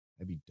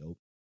that'd be dope.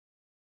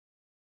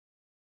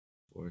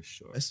 For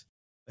sure. Let's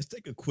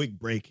take a quick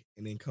break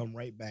and then come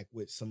right back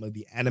with some of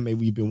the anime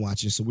we've been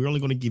watching. So we're only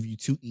going to give you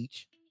two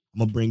each. I'm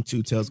going to bring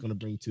two. Tail's going to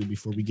bring two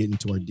before we get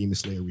into our Demon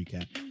Slayer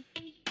recap.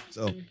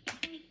 So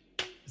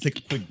let's take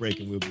a quick break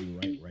and we'll be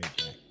right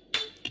back.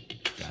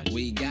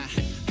 We got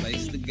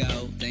places to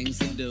go, things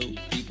to do,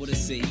 people to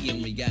see,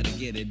 and we gotta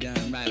get it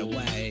done right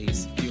away.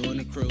 It's you and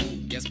the crew,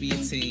 yes, be a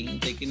team,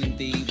 thinking and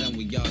thieves, and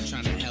we all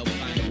trying to help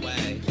find a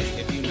way.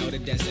 If you know the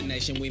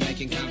destination, we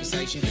making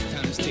conversation.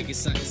 Time is ticking,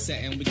 something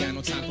set, and we got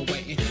no time for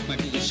waiting.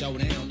 Might be a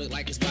showdown, look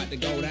like it's about to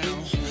go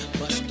down.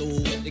 Bust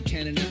through with the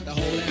cannon at the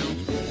hold down.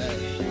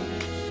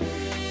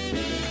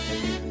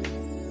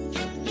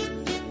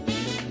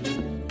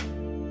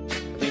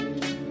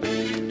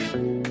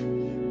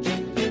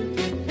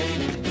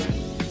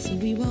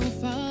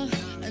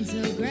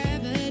 Until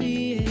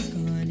gravity is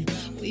gone.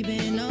 We've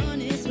been on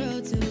this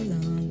road too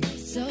long,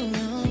 so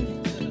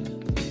long.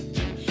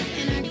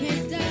 And I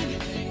can't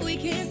stop, we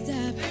can't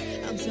stop.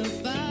 I'm so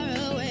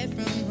far away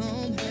from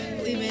home.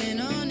 We've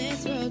been on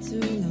this road too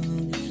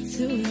long,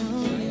 too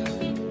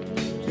long.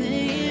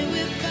 Playing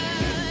with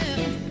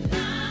fire,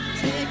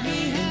 take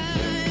me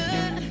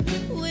higher.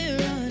 We're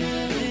on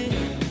our way,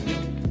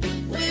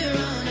 we're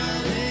on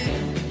our way.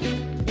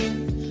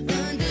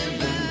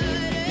 Undivided,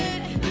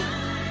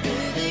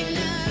 with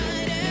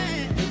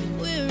ignited,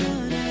 we're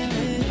on our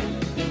way,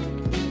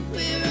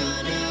 we're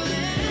on our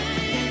way.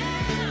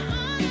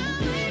 On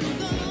our way we're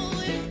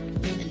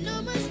going, and no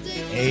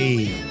mistakes. Hey,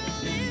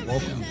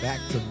 welcome back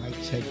to Mic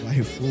Check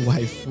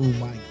Waifu.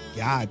 My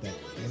God, that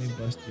Cannon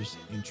Busters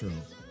intro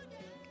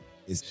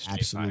is Straight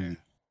absolutely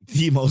fire.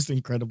 the most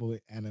incredible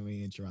anime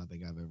intro I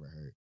think I've ever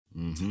heard.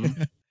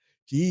 Mm-hmm.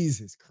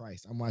 Jesus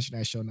Christ. I'm watching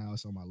that show now.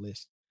 It's on my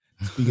list.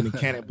 Speaking of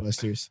Cannon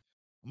Busters,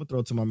 I'm going to throw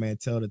it to my man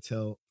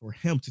for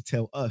him to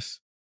tell us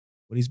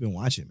what he's been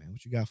watching, man.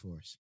 What you got for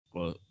us?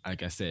 Well,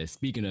 like I said,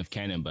 speaking of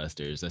Cannon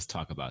Busters, let's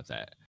talk about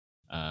that.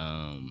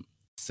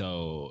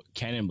 So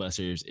Cannon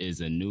Busters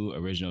is a new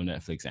original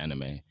Netflix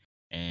anime,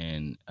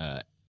 and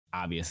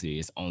obviously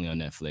it's only on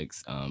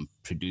Netflix,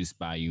 produced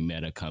by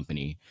Umeda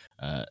Company.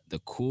 The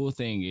cool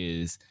thing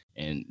is,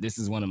 and this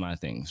is one of my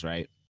things,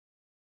 right?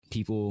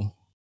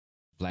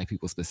 Black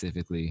people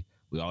specifically,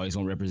 We always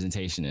want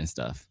representation and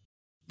stuff.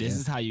 This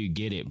is how you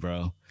get it,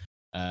 bro.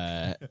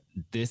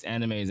 This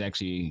anime is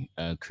actually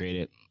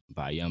created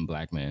by a young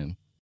black man.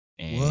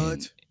 And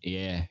What?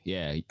 Yeah.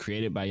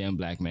 Created by a young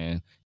black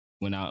man.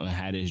 Went out and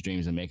had his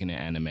dreams of making an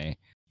anime.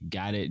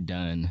 Got it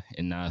done,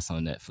 and now it's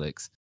on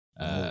Netflix.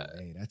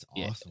 Hey, that's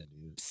awesome,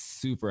 dude.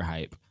 Super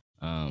hype.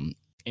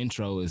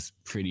 Intro is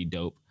pretty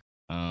dope.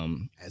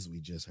 As we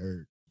just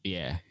heard.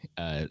 Yeah.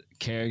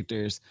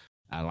 Characters.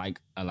 I like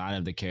a lot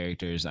of the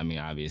characters. I mean,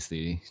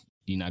 obviously,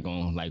 you're not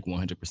going to like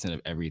 100%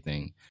 of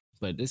everything,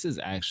 but this is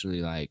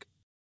actually like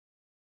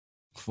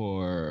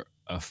for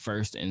a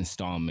first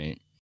installment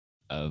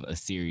of a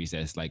series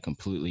that's like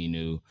completely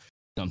new,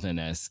 something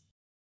that's,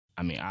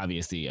 I mean,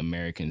 obviously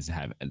Americans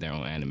have their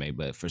own anime,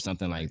 but for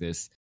something like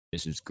this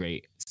is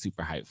great.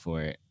 Super hyped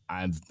for it.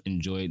 I've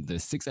enjoyed the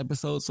 6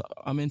 episodes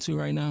I'm into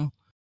right now.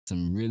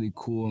 Some really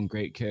cool and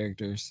great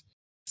characters.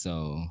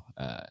 So,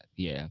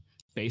 yeah,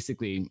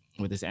 basically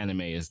what this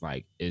anime is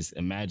like is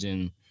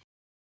imagine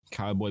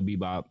Cowboy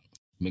Bebop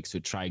mixed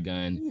with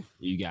Trigun. Ooh.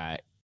 You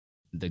got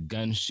the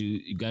gun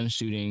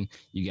shooting.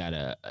 You got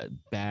a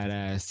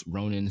badass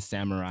Ronin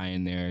samurai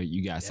in there.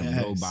 You got some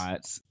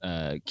robots.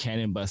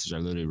 Cannon busters are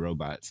literally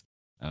robots.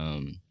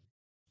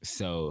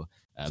 So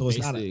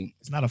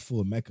it's not a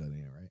full mecha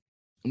then, right?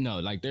 No,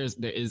 like there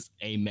is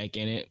a mech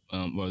in it.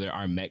 Well, there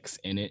are mechs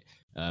in it.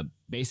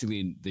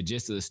 Basically, the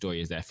gist of the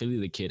story is that Philly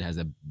the Kid has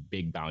a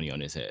big bounty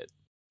on his head,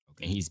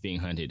 and he's being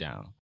hunted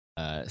down.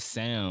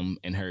 Sam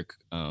and her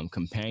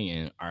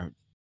companion are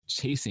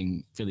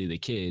chasing Philly the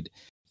Kid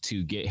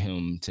to get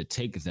him to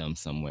take them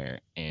somewhere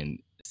and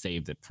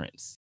save the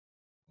prince.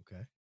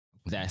 Okay.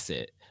 That's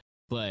it.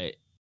 But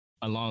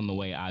along the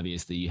way,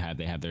 obviously,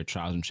 they have their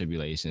trials and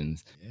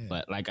tribulations. Yeah.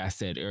 But like I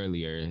said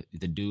earlier,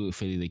 the dude,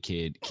 Philly the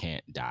Kid,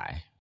 can't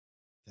die.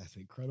 That's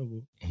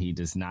incredible. He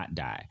does not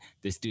die.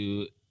 This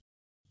dude,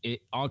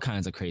 all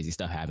kinds of crazy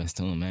stuff happens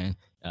to him, man.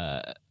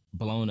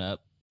 Blown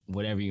up,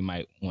 whatever you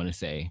might want to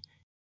say.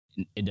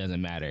 It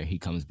doesn't matter. He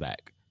comes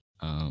back.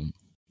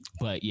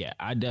 But yeah,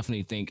 I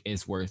definitely think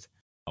it's worth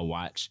a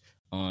watch.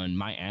 On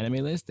my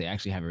anime list, they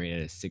actually have it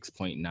rated at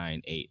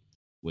 6.98,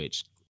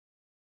 which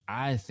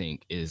I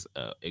think is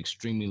an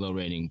extremely low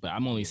rating, but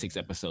I'm only 6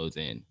 episodes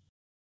in.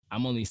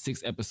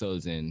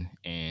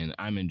 And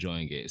I'm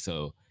enjoying it.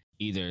 So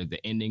either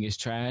the ending is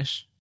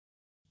trash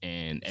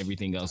and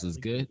everything else is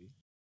good,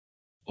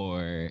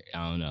 or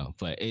I don't know.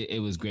 But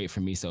it was great for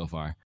me so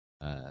far.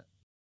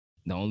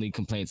 The only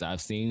complaints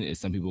I've seen is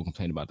some people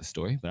complain about the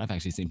story, but I've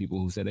actually seen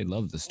people who said they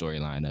love the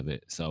storyline of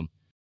it. So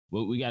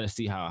we got to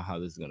see how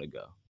this is going to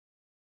go.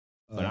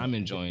 But I'm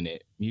enjoying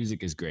it.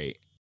 Music is great.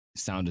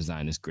 Sound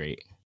design is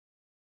great.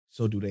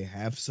 So do they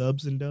have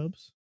subs and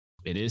dubs?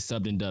 It is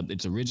subbed and dubbed.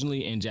 It's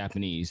originally in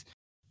Japanese,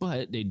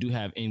 but they do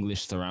have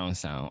English surround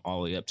sound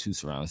all the way up to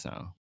surround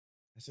sound.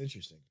 That's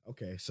interesting.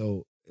 Okay,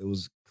 so it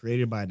was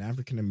created by an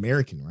African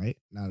American, right?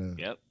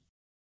 Yep.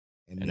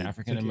 An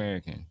African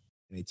American.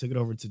 And they took it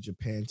over to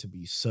Japan to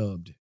be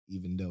subbed,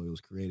 even though it was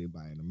created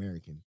by an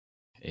American.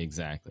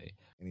 Exactly.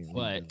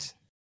 But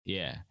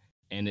yeah,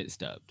 and it's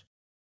dubbed.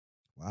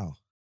 Wow.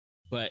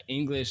 But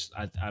English,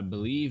 I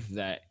believe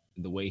that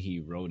the way he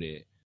wrote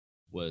it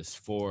was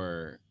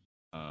for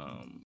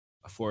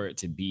it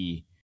to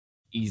be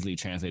easily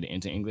translated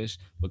into English,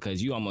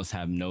 because you almost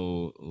have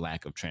no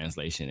lack of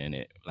translation in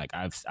it. Like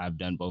I've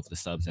done both the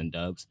subs and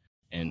dubs,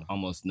 and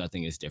almost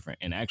nothing is different.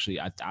 And actually,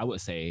 I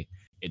would say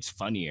it's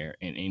funnier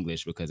in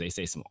English because they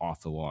say some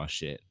off the wall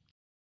shit.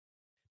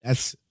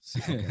 That's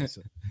okay,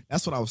 so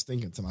that's what I was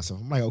thinking to myself.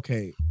 I'm like,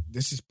 okay,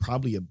 this is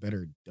probably a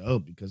better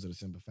dub because of the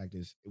simple fact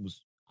is it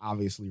was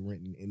obviously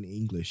written in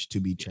English to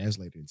be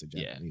translated into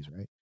Japanese,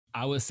 right?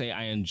 I would say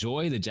I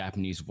enjoy the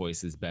Japanese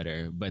voices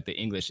better, but the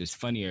English is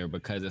funnier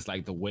because it's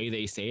like the way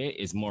they say it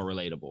is more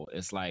relatable.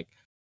 It's like,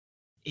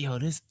 yo,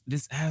 this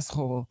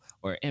asshole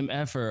or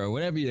MF or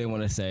whatever they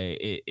want to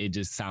say,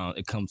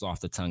 it comes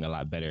off the tongue a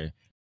lot better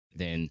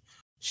than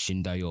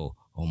Shindayo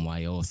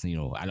omayo. You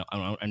know, I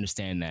don't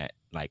understand that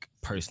like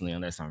personally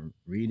unless I'm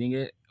reading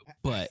it.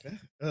 But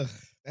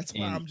that's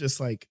why I'm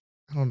just like,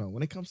 I don't know.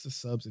 When it comes to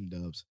subs and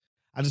dubs,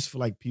 I just feel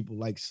like people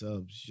like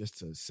subs just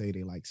to say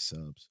they like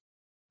subs.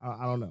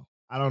 I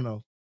don't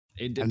know.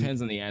 It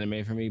depends on the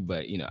anime for me,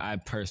 but you know,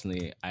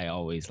 I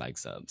always like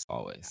subs.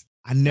 Always.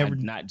 I never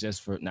not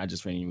just for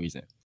any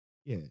reason.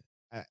 Yeah,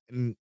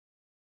 and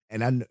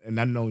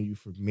I've known you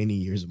for many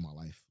years of my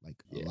life,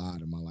 like a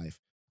lot of my life.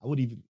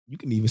 You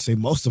can even say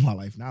most of my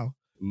life now.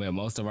 Yeah,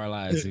 most of our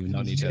lives we've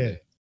known each other.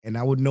 And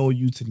I would know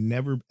you to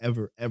never,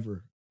 ever,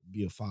 ever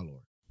be a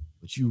follower,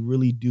 but you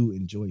really do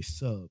enjoy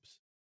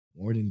subs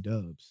more than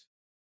dubs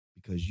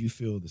because you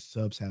feel the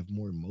subs have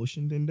more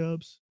emotion than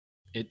dubs.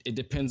 It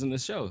depends on the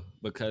show,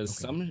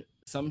 because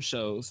some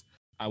shows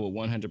I would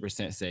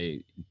 100%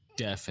 say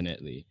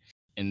definitely.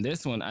 In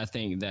this one, I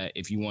think that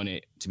if you want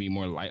it to be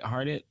more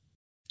lighthearted,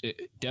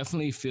 it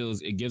definitely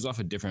it gives off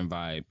a different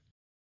vibe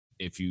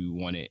if you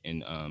want it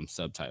in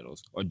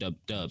subtitles or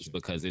dubs,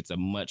 because it's a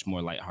much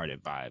more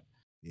lighthearted vibe.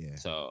 Yeah.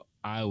 So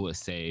I would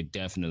say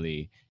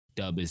definitely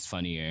dub is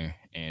funnier,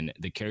 and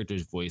the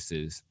characters'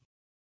 voices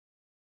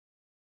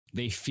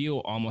they feel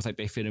almost like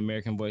they fit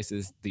American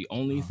voices. The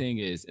only thing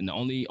is, and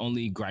the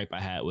only gripe I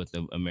had with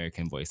the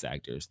American voice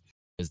actors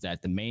is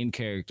that the main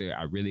character,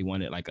 I really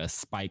wanted like a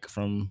Spike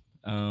from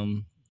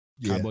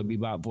Cowboy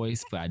Bebop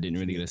voice, but I didn't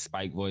really get a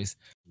Spike voice.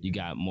 You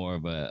got more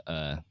of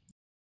a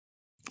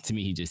to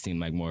me, he just seemed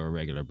like more of a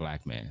regular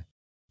black man.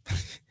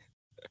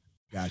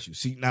 Got you.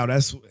 See, now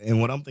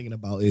and what I'm thinking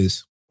about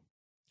is,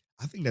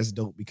 I think that's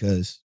dope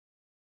because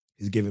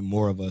it's giving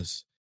more of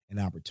us an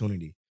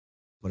opportunity.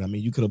 But I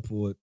mean, you could have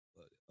pulled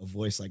a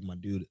voice like my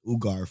dude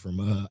Ugar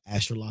from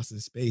Astro Lost in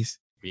Space.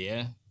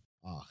 Yeah.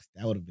 Oh,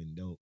 that would have been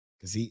dope.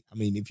 Because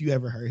if you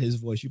ever heard his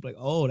voice, you'd be like,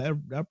 oh,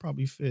 that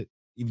probably fit.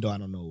 Even though I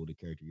don't know the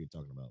character you're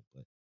talking about,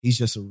 but he's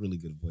just a really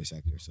good voice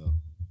actor. So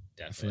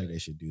definitely. I feel like they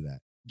should do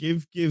that.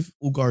 Give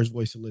Ugar's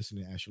voice a listen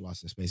to Astro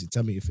Lost in Space and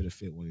tell me if it'll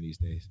fit one of these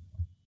days.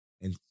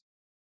 And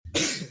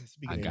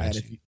speaking of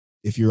that,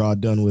 if you're all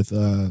done with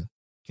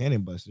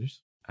Cannon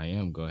Busters, I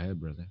am. Go ahead,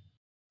 brother.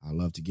 I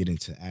love to get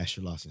into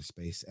Astro Lost in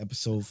Space,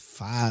 episode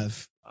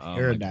 5,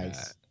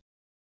 Paradise.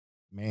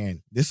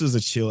 Man, this was a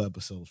chill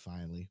episode.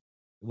 Finally,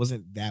 it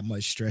wasn't that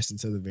much stress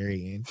until the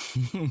very end.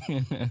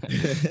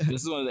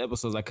 This is one of the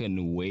episodes I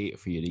couldn't wait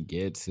for you to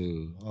get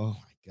to. Oh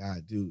my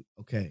god, dude.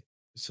 Okay,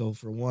 so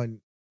for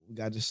one, we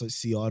got to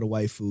see all the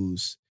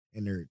waifus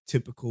in their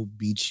typical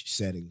beach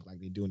setting, like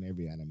they do in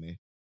every anime,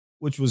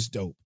 which was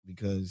dope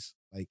because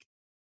like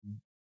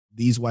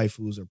these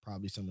waifus are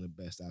probably some of the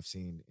best I've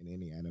seen in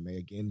any anime.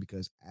 Again,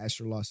 because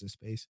Astro Lost in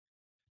Space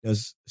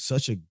does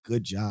such a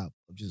good job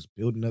of just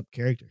building up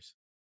characters.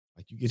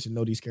 Like you get to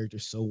know these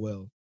characters so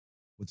well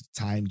with the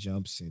time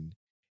jumps and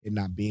it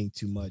not being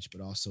too much, but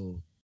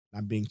also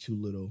not being too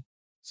little.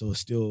 So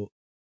it's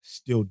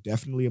still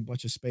definitely a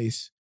bunch of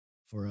space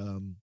for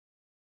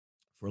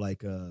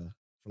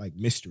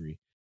mystery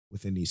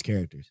within these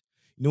characters.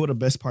 You know what the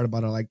best part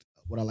about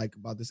what I like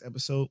about this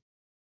episode?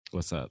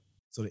 What's up?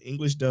 So the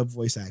English dub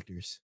voice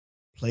actors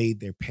played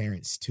their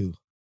parents too.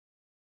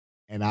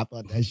 And I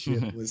thought that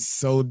shit was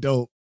so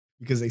dope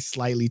because they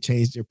slightly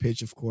changed their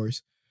pitch, of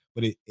course,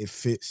 but it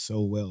fits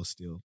so well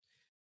still.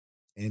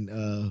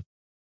 And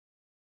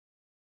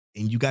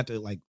you got to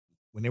like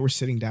when they were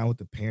sitting down with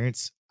the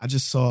parents, I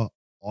just saw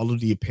all of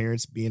the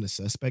parents being a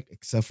suspect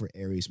except for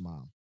Aries'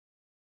 mom.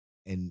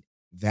 And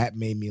that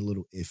made me a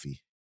little iffy.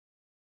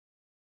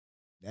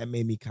 That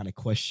made me kind of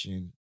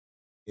question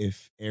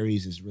if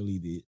Aries is really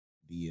the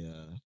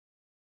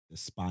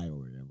spy or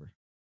whatever.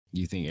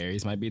 You think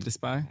Aries might be the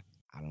spy?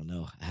 I don't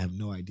know. I have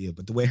no idea.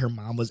 But the way her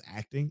mom was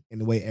acting and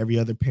the way every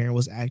other parent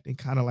was acting,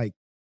 kind of like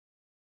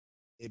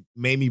it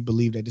made me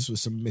believe that this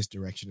was some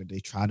misdirection that they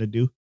tried to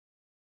do.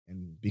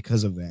 And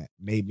because of that,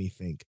 made me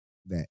think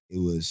that it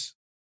was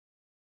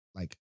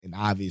like an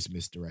obvious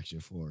misdirection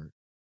for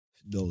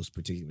those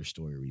particular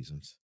story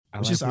reasons. I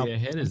like where your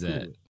head is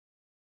at.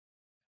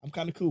 I'm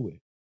kind of cool with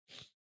it.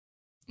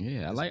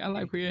 Yeah, I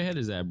like where your head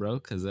is at, bro.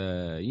 Because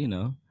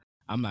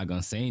I'm not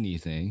gonna say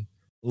anything.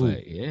 Ooh.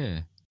 But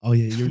yeah. Oh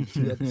yeah, you're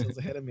 2 episodes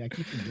ahead of me. I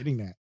keep forgetting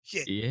that.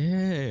 Shit.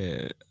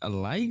 Yeah, I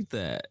like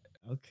that.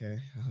 Okay.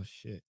 Oh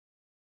shit.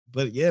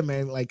 But yeah,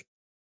 man, like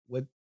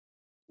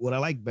what I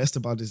like best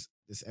about this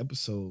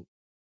episode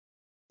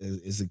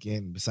is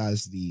again,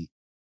 besides the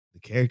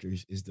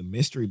characters, is the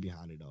mystery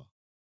behind it all.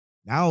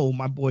 Now,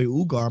 my boy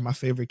Ugar, my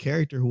favorite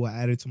character, who I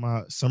added to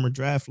my summer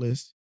draft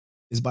list,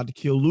 is about to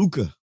kill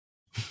Luca,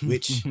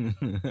 which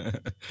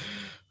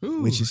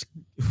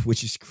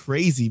is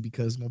crazy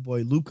because my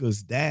boy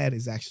Luca's dad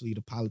is actually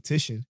the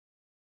politician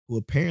who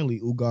apparently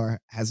Ugar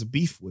has a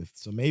beef with.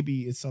 So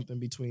maybe it's something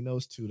between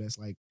those two that's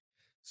like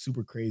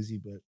super crazy,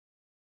 but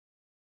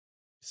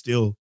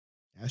still,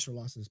 Astro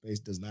Lost in Space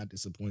does not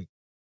disappoint.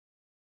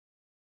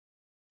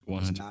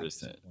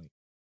 100%.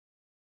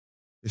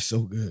 It's so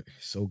good.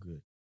 So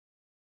good.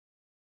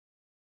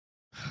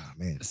 Oh,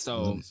 man. So, I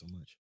love it so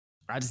much.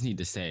 I just need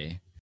to say,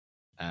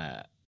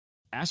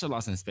 Astro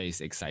Lost in Space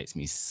excites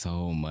me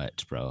so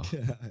much, bro.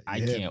 Yeah, I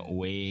can't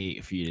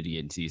wait for you to get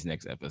into these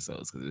next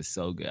episodes because it's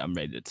so good. I'm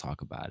ready to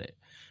talk about it.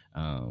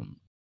 And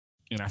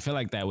I feel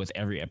like that with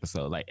every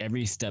episode, like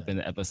every step in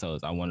the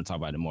episodes, I want to talk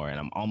about it more. And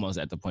I'm almost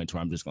at the point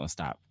where I'm just going to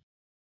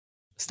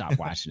stop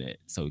watching it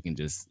so we can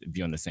just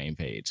be on the same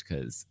page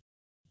because,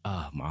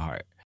 my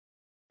heart.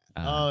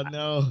 Oh,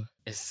 no.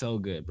 It's so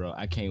good, bro.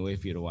 I can't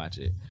wait for you to watch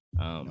it.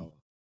 No,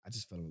 I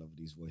just fell in love with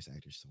these voice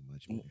actors so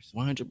much.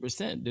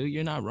 100%, dude.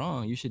 You're not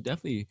wrong. You should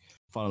definitely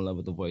fall in love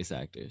with the voice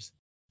actors.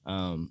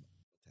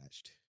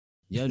 Attached.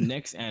 Your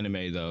next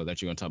anime, though,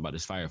 that you're going to talk about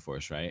is Fire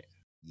Force, right?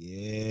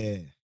 Yeah.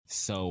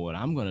 So what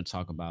I'm going to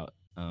talk about,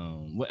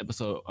 what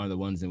episode are the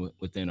ones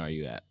within are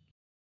you at?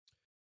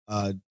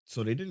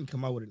 So they didn't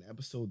come out with an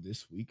episode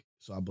this week.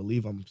 So I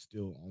believe I'm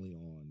still only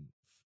on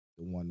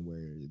the one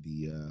where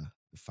the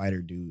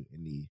fighter dude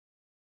and the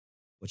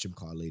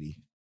whatchamacallit lady,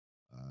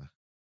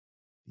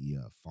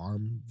 the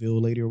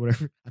Farmville lady or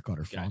whatever. I called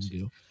her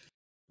Farmville.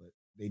 But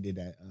they did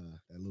that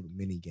little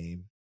mini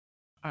game.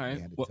 All right.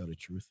 They had to tell the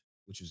truth,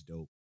 which is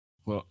dope.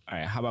 Well, all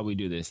right. How about we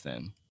do this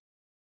then?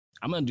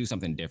 I'm going to do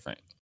something different.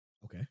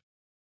 Okay.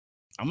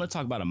 I'm going to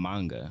talk about a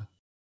manga.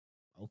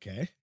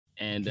 Okay.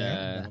 And Okay,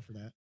 I'm down for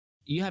that.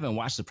 you haven't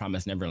watched The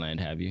Promised Neverland,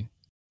 have you?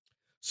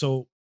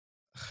 So,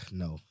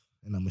 no,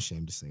 and I'm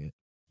ashamed to say it.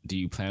 Do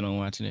you plan on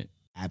watching it?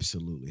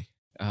 Absolutely.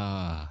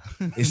 Ah,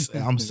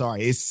 I'm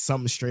sorry. It's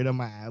something straight up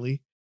my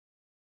alley.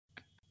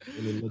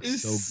 And it looks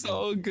It's so good.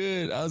 so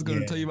good. I was going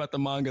to tell Yeah. you about the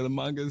manga. The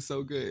manga is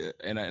so good,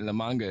 and the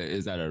manga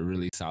is at a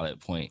really solid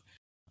point.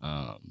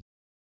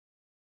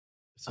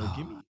 So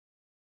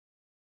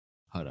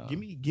Hold on.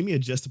 give me a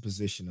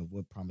juxtaposition of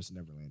what Promised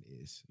Neverland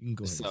is. You can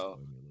go ahead and So-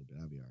 spoil me a little bit.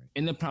 I'll be all right.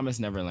 In The Promised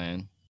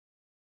Neverland,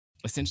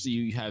 essentially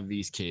you have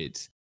these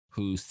kids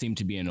who seem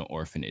to be in an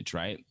orphanage,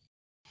 right?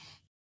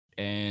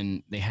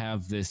 And they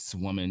have this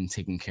woman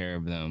taking care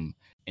of them.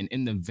 And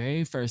in the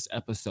very first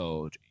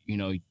episode, you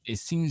know, it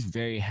seems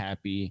very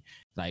happy,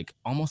 like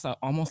almost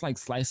like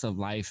slice of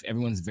life.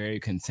 Everyone's very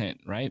content,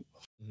 right?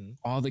 Mhm.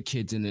 All the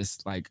kids in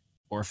this like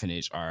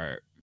orphanage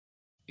are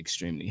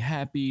extremely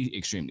happy,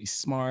 extremely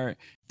smart.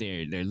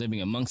 They're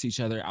living amongst each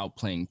other, out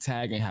playing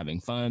tag and having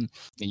fun.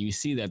 And you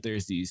see that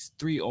there's these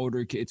 3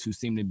 older kids who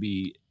seem to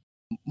be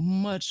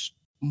much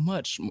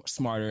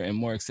smarter and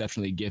more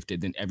exceptionally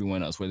gifted than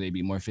everyone else, whether they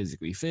be more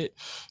physically fit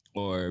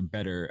or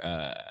better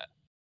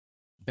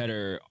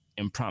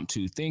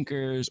impromptu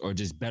thinkers or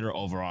just better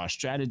overall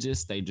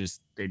strategists. They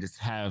just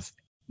have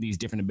these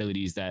different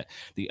abilities that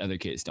the other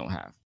kids don't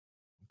have.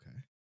 Okay.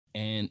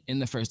 And in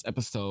the first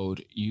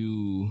episode,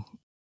 you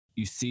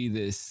see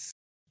this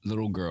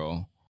little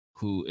girl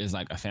who is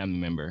like a family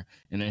member,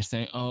 and they're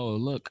saying, "Oh,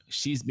 look,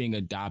 she's being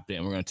adopted,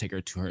 and we're going to take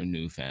her to her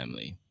new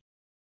family."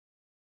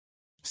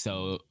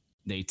 So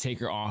they take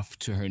her off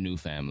to her new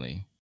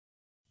family,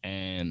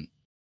 and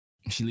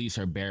she leaves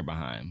her bear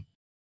behind.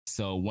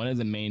 So one of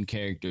the main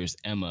characters,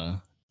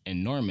 Emma,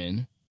 and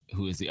Norman,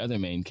 who is the other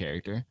main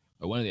character,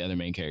 or one of the other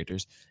main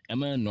characters,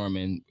 Emma and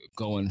Norman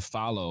go and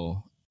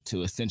follow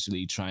to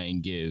essentially try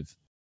and give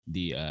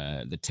the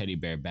teddy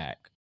bear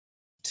back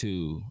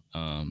to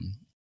the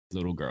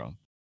little girl.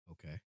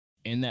 Okay.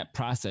 In that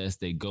process,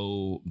 they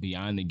go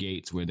beyond the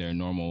gates where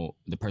the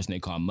person they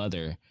call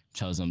mother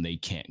tells them they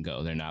can't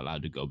go. They're not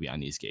allowed to go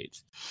beyond these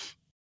gates.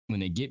 When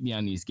they get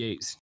beyond these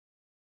gates,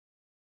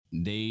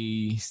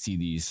 they see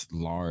these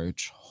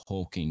large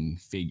hulking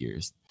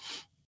figures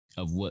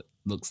of what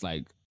looks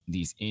like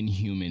these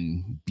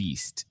inhuman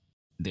beasts.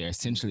 They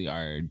essentially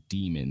are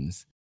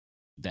demons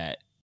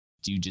that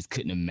you just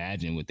couldn't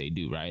imagine what they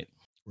do, right?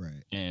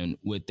 Right. And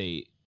what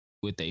they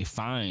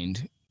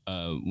find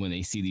when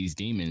they see these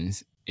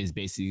demons is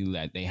basically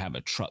that they have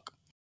a truck,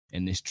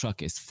 and this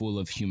truck is full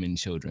of human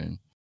children.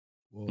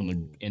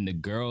 Whoa. And the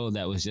girl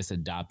that was just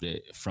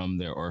adopted from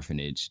their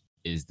orphanage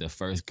is the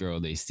first girl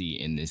they see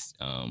in this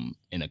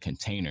in a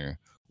container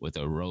with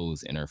a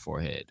rose in her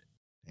forehead.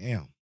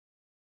 Damn.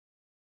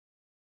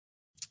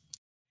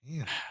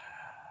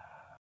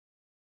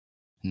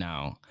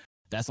 Now,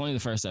 that's only the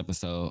first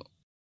episode.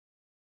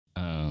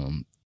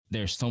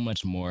 There's so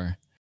much more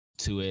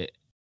to it,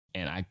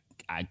 and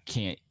I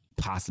can't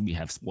possibly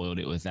have spoiled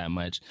it with that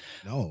much.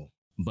 No.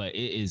 But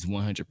it is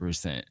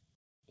 100%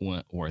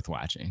 worth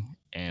watching.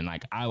 And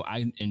like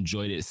I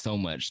enjoyed it so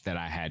much that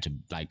I had to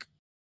like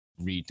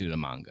read through the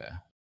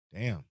manga.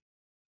 Damn.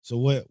 So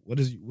what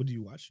do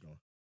you watch it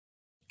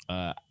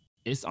on?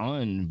 It's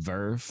on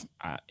Verve.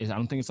 I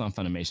don't think it's on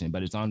Funimation,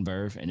 but it's on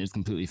Verve, and it's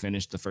completely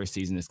finished. The first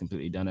season is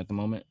completely done at the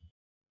moment.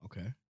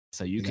 Okay.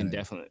 So you can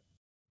definitely.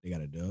 They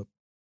got a dub.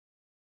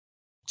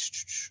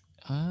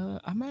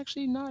 I'm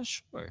actually not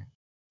sure.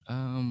 I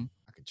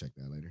can check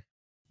that later.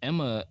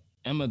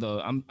 Emma though,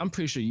 I'm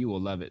pretty sure you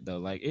will love it though.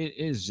 Like it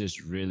is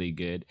just really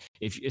good.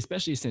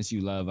 Especially since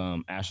you love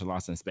Asher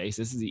Lost in Space,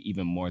 this is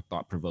even more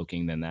thought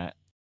provoking than that.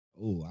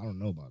 Oh, I don't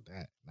know about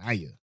that.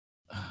 Naya.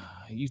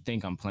 You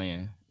think I'm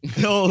playing?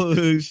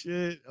 Oh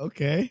shit.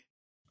 Okay.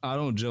 I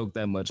don't joke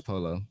that much,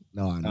 Polo.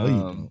 No, I know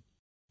you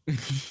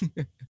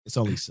don't. It's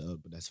only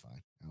sub, but that's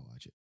fine. I'll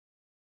watch it.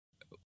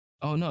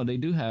 Oh no, they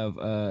do have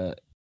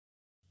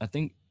I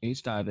think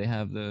H-Dive, they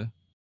have the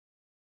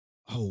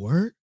Oh,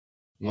 word?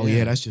 Oh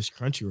yeah, that's just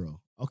Crunchyroll.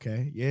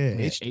 Okay. Yeah.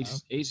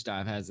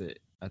 H-Dive has it,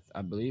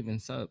 I believe, in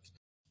subs.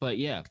 But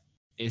yeah,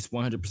 it's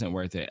 100%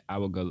 worth it. I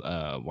will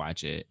go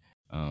watch it.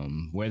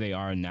 Where they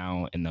are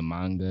now in the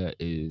manga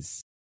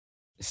is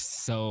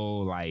so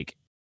like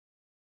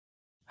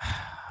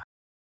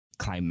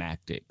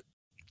climactic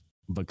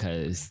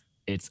because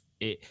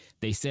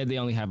they said they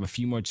only have a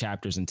few more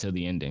chapters until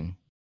the ending.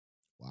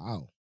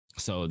 Wow.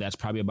 So that's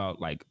probably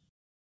about like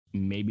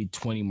maybe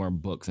 20 more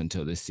books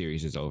until this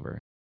series is over.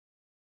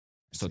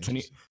 So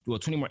 20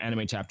 more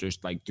anime chapters,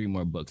 like 3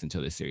 more books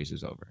until this series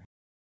is over.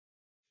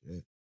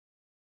 Shit.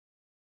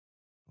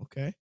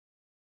 Okay.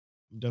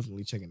 I'm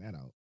definitely checking that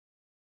out.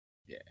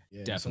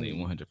 Yeah, definitely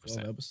 100%.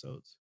 12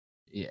 episodes.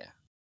 Yeah.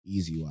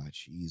 Easy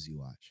watch.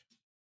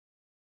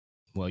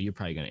 Well, you're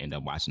probably going to end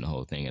up watching the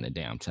whole thing in a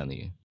day, I'm telling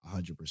you.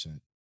 100%.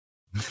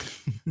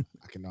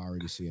 I can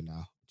already see it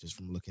now just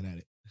from looking at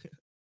it.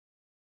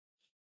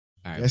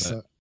 All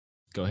right,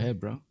 go ahead,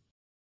 bro.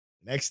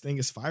 Next thing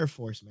is Fire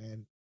Force,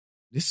 man.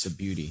 This The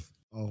beauty.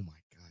 Oh my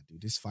god,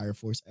 dude! This Fire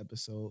Force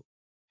episode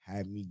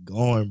had me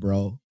going,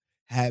 bro.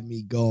 had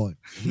me going.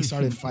 When he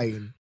started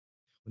fighting,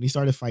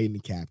 the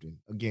captain,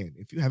 again,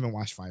 if you haven't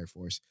watched Fire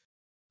Force,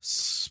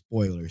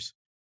 spoilers,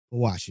 but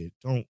watch it.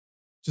 Don't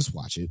just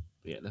watch it.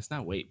 Yeah, let's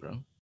not wait, bro.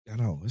 I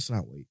know, let's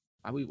not wait.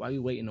 Why we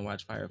waiting to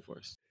watch Fire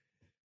Force?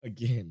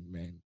 Again,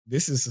 man,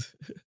 this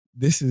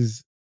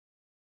is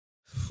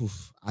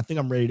I think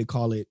I'm ready to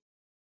call it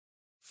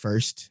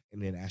first,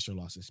 and then Astro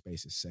Lost in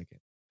Space is second.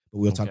 But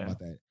we'll talk Okay. about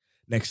that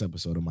next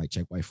episode of Mic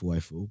Check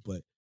Waifu.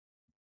 But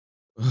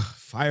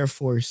Fire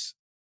Force,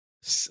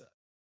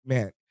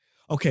 man.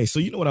 Okay, so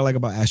you know what I like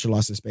about Astro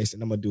Lost in Space,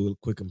 and I'm gonna do a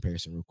quick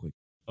comparison, real quick.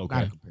 Not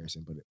Okay. a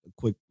comparison, but a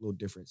quick little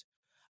difference.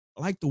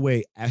 I like the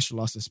way Astro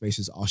Lost in Space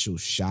is also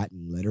shot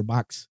in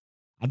letterbox.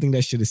 I think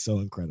that shit is so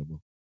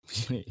incredible.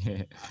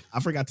 Yeah. I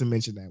forgot to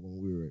mention that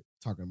when we were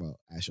talking about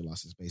Astro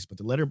Lost in Space, but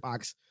the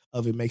letterbox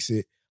of it makes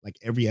it like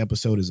every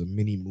episode is a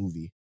mini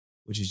movie,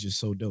 which is just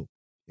so dope.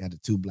 You have the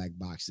 2 black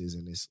boxes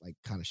and it's like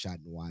kind of shot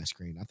in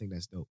widescreen. I think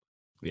that's dope.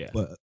 Yeah.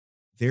 But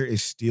there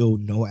is still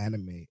no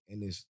anime in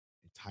this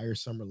entire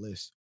summer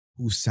list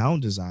whose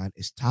sound design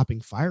is topping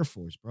Fire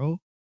Force, bro.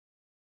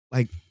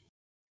 Like,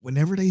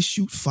 whenever they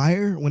shoot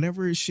fire,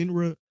 whenever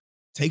Shinra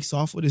takes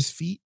off with his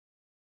feet,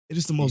 it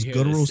is the most You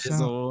hear the guttural sound.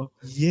 sizzle.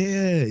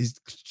 Yeah,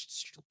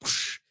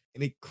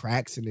 and it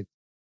cracks and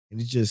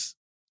it's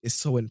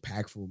so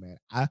impactful, man.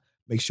 I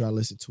make sure I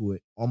listen to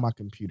it on my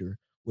computer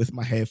with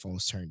my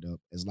headphones turned up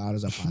as loud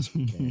as I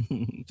possibly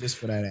can, just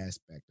for that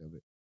aspect of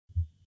it.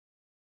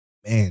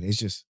 Man,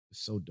 it's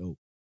so dope.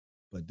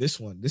 But this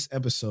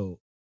episode,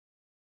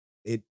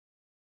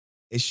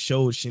 it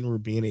showed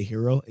Shinra being a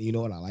hero, and you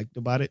know what I liked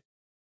about it?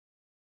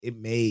 It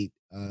made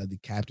the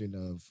captain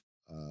of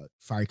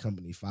Fire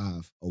Company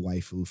 5 a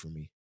waifu for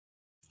me.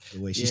 The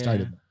way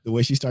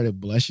she started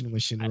blushing when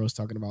Shinra was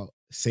talking about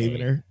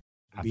saving her,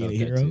 I being a felt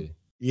that hero. too.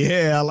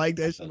 Yeah, I like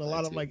that shit a felt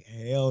lot. that I'm too. like,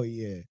 hell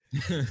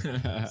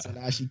yeah. So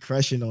now she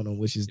crushing on him,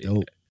 which is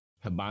dope.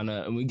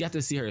 Habana, and we got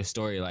to see her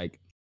story, like,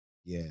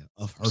 Yeah,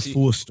 of her She-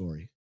 full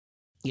story.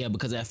 yeah,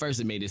 because at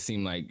first it made it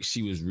seem like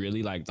she was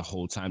really like the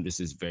whole time just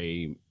this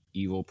very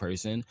evil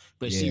person,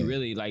 but she Yeah.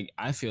 really, like,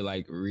 I feel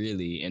like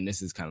really, and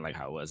this is kind of like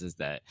how it was, is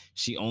that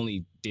she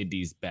only did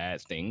these bad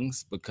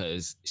things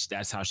because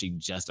that's how she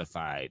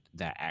justified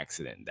that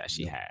accident that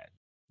she Yep. had.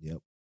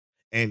 Yep.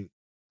 And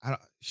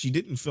she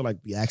didn't feel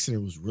like the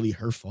accident was really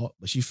her fault,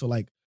 but she felt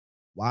like,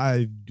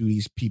 why do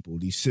these people,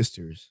 these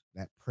sisters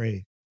that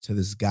pray to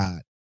this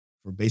God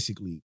for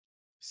basically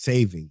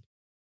saving,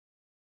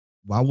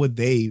 why would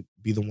they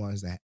be the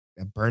ones that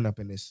burn up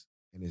in this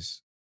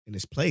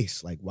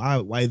place? Like,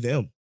 why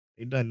them?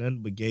 They done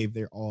nothing but gave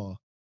their all,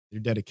 their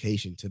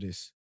dedication to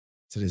this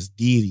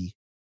deity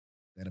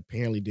that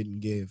apparently didn't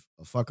give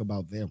a fuck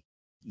about them.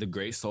 The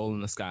great soul in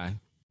the sky.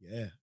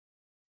 Yeah.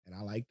 And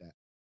I like that.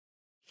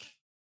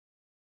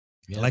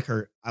 Yeah.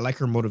 I like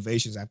her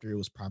motivations after it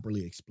was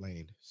properly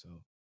explained.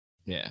 So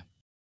Yeah.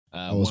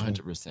 That was one-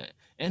 100%.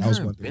 And that was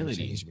her one thing that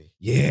ability. changed me.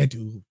 Yeah,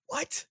 dude.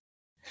 What?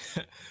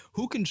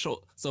 Who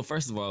control? So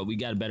first of all, we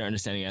got a better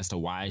understanding as to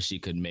why she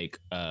could make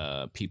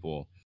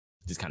people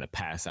just kind of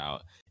pass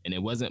out, and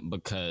it wasn't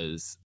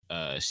because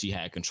she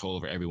had control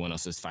over everyone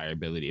else's fire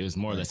ability. It was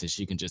more or less Right. that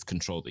she can just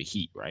control the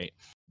heat, right?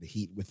 The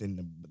heat within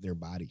their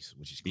bodies,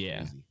 which is crazy.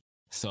 Yeah.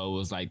 So it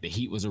was like the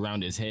heat was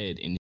around his head,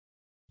 and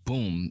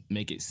boom,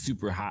 make it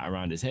super hot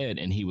around his head,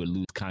 and he would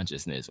lose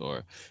consciousness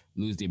or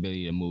lose the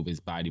ability to move his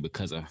body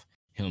because of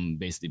him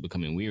basically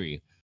becoming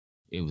weary.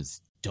 It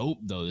was dope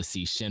though to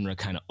see Shinra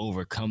kind of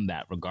overcome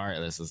that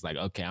regardless. It's like,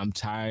 okay, I'm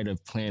tired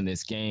of playing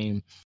this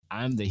game.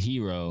 I'm the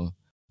hero.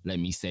 Let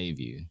me save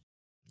you.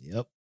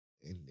 Yep.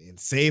 And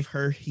save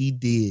her, he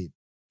did.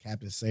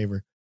 Captain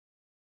Saver.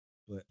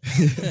 But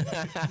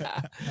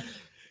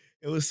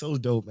it was so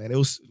dope, man. It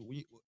was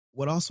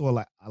what also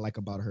I like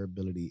about her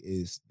ability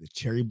is the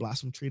cherry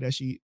blossom tree that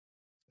she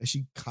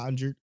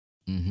conjured,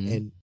 Mhm.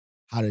 and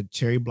how the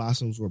cherry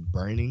blossoms were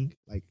burning,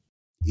 like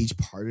each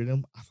part of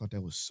them. I thought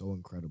that was so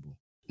incredible.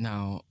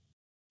 Now,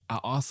 I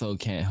also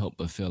can't help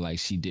but feel like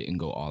she didn't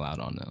go all out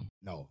on them.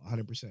 No,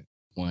 100%.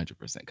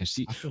 100%. Because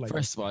she, I feel like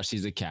first of all,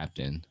 she's a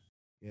captain.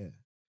 yeah,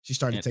 she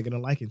started And- taking a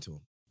liking to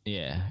him.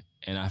 Yeah.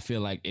 And I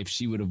feel like if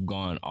she would have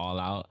gone all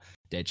out,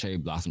 that cherry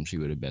blossom tree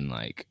would have been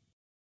like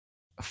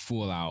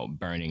full out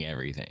burning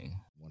everything.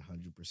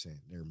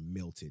 100%. They're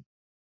melted.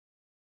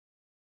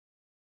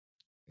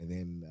 And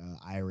then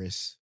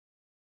Iris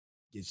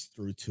gets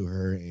through to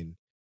her, and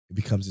it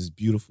becomes this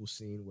beautiful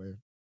scene where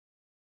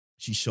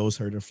she shows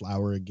her the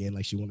flower again,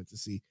 like she wanted to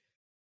see.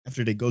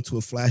 After they go to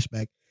a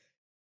flashback,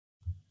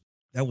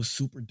 that was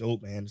super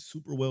dope, man.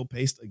 Super well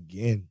paced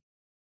again.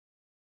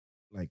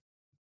 Like,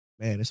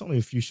 man, it's only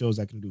a few shows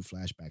that can do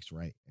flashbacks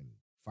right, and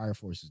Fire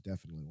Force is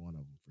definitely one of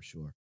them for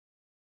sure.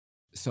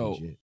 So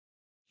Legit.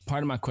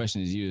 part of my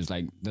question is you is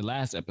like the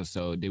last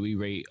episode, did we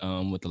rate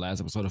what the last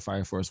episode of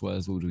Fire Force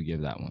was? What would we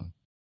give that one?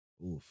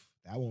 Oof,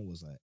 that one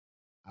was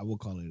I would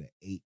call it an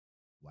 8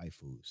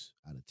 waifus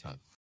out of 10.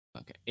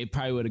 Okay. It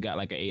probably would have got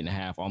like an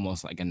 8.5,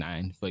 almost like a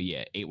 9. But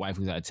yeah, 8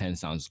 waifus out of 10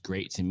 sounds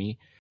great to me.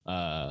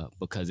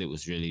 Because it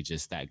was really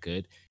just that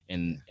good.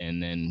 And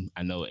then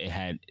I know it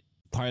had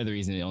part of the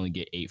reason it only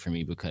get 8 for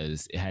me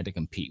because it had to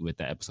compete with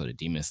that episode of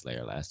Demon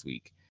Slayer last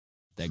week.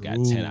 That got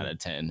 10 out of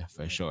 10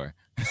 for sure.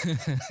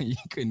 You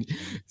couldn't.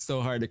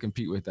 So hard to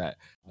compete with that.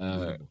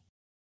 But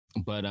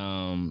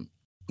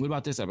what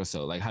about this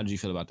episode? Like, how did you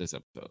feel about this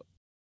episode?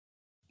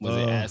 Was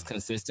it as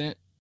consistent?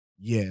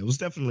 Yeah, it was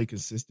definitely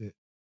consistent.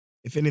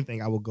 If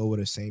anything, I would go with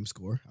the same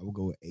score. I would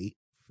go with 8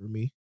 for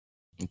me.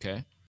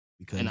 Okay.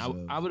 Because and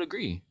I would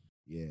agree.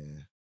 Yeah,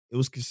 it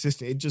was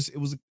consistent.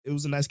 It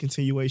was a nice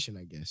continuation,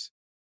 I guess.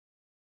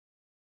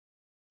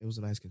 It was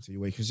a nice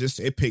continuation because just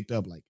it picked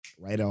up like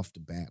right off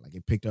the bat, like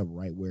it picked up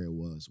right where it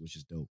was, which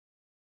is dope.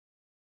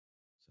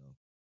 So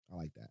I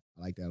like that.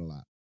 I like that a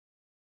lot.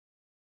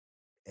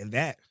 And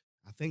that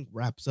I think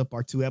wraps up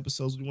our 2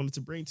 episodes we wanted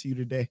to bring to you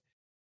today.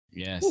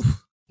 Yes. Whew.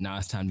 Now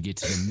it's time to get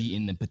to the meat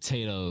and the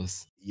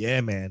potatoes. Yeah,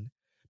 man.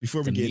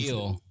 Before we get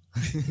meal.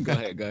 Go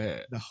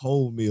ahead. The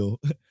whole meal.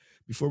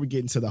 Before we get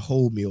into the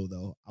whole meal,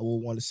 though, I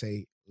will want to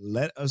say,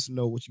 let us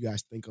know what you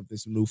guys think of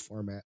this new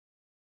format.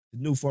 The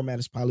new format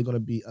is probably going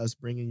to be us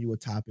bringing you a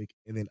topic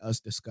and then us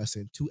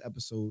discussing 2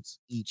 episodes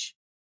each,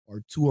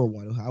 or 2 or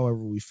 1, however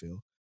we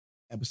feel,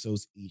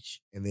 episodes each.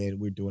 And then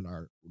we're doing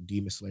our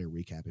Demon Slayer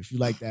recap. If you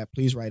like that,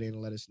 please write in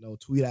and let us know.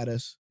 Tweet at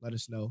us. Let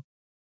us know.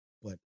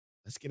 But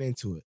let's get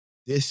into it.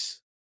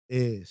 This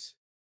is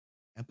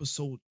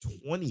episode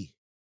 20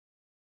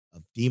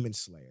 of Demon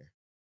Slayer.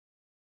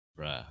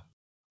 Bruh.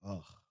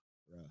 Oh,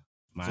 bruh.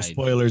 My so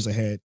spoilers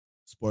ahead.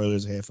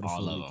 Spoilers ahead for the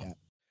full recap. Them.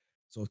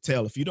 So,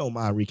 Tail, if you don't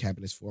mind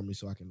recapping this for me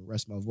so I can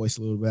rest my voice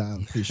a little bit, I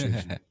appreciate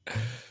you.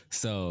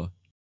 So,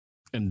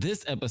 in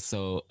this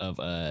episode of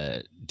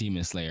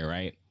Demon Slayer,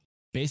 right?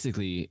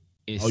 Basically,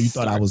 it's... Oh, you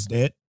thought I was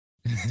dead?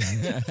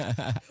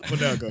 Well,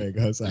 no, go ahead.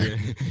 Go.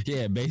 Sorry.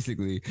 Yeah,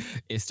 basically,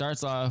 it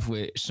starts off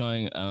with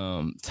showing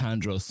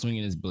Tanjiro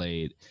swinging his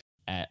blade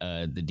at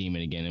the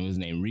demon again. It was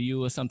named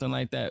Ryu or something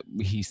like that.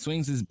 He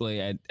swings his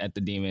blade at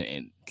the demon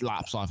and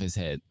lops off his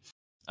head.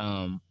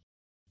 And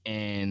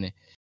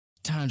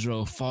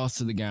Tanjiro falls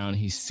to the ground.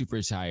 He's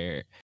super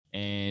tired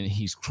and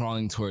he's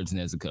crawling towards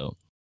Nezuko.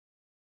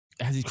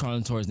 As he's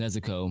crawling towards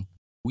Nezuko,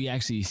 we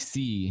actually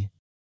see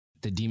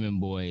the demon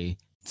boy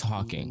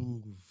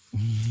talking.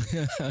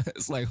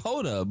 It's like,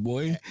 hold up,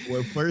 boy.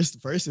 Well, first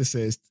it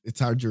says,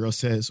 Tanjiro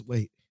says,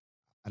 wait,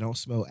 I don't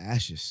smell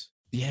ashes.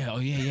 Yeah,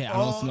 I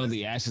don't smell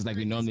the ashes like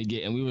we normally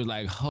get. And we were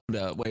like, hold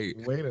up, wait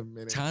a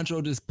minute.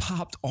 Tanjiro just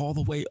popped all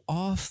the way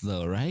off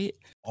though, right?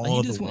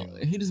 He just went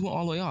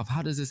all the way off.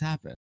 How does this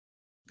happen?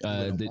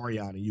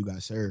 Mariana, you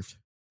got served.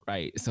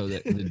 Right. So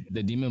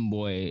the demon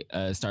boy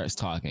starts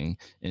talking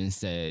and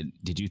said,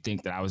 did you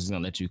think that I was just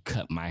going to let you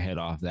cut my head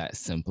off that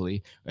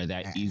simply or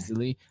that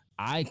easily?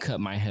 I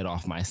cut my head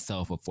off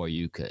myself before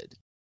you could.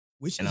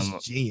 Which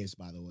is genius,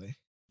 by the way.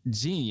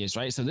 Genius,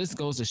 right? So this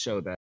goes to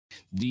show that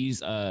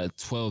these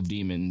 12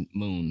 demon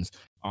moons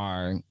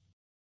are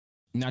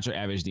not your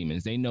average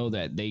demons. They know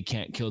that they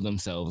can't kill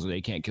themselves or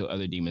they can't kill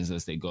other demons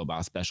unless they go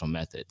about special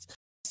methods.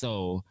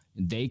 So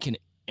they can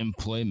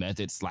employ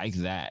methods like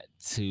that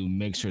to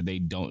make sure they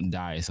don't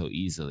die so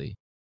easily.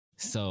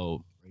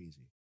 So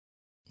crazy.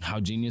 How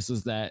genius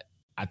was that?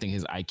 I think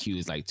his IQ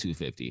is like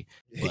 250.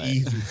 But,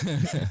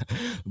 easy.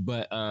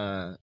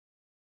 But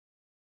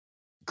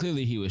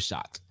clearly he was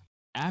shocked.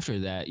 After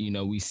that,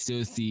 we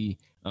still see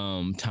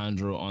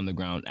Tanjiro on the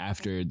ground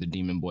after the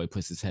demon boy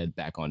puts his head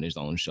back on his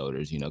own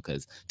shoulders,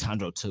 because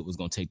Tanjiro was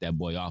going to take that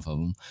boy off of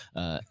him.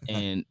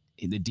 And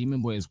the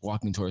demon boy is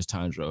walking towards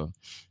Tanjiro.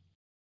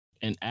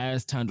 And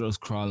as Tanjiro's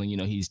crawling,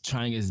 he's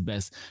trying his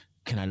best.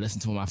 Can I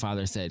listen to what my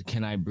father said?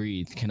 Can I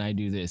breathe? Can I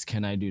do this?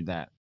 Can I do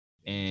that?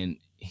 And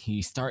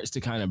he starts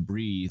to kind of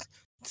breathe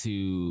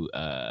to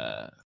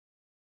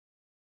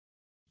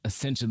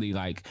essentially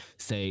like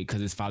say, because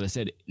his father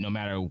said, no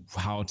matter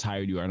how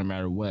tired you are, no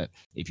matter what,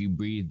 if you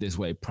breathe this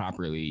way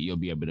properly, you'll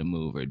be able to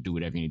move or do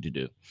whatever you need to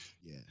do.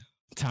 Yeah.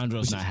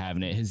 Tanjiro's not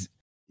having it.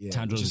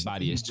 Tanjiro's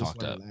body is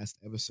chalked up. Last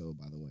episode,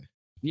 by the way.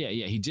 Yeah,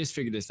 he just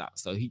figured this out.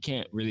 So he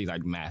can't really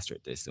like master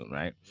it this soon,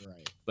 right?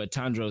 Right. But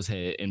Tanjiro's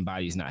head and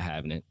body's not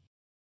having it.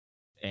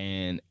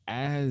 And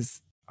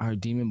as our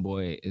demon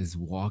boy is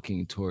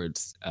walking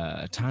towards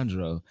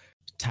Tanjiro,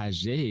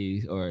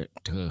 Tajay, or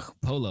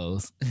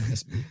Polo's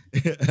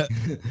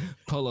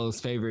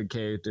favorite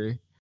character,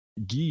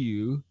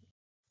 Giyu,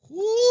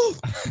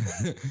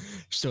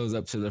 shows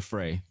up to the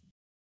fray.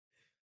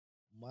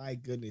 My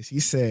goodness. He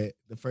said,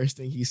 the first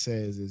thing he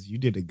says is, you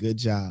did a good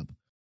job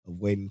of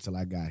waiting until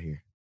I got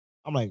here.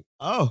 I'm like,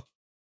 oh,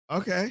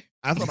 okay.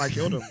 I thought I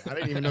killed him. I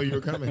didn't even know you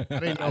were coming. I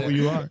didn't know who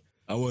you are.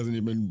 I wasn't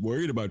even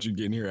worried about you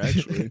getting here,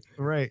 actually.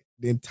 Right.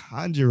 Then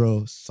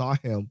Tanjiro saw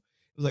him.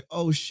 It was like,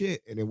 oh,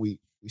 shit. And then we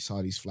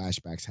saw these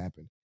flashbacks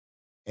happen.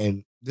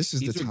 And this is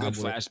These the time good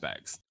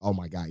flashbacks. Oh,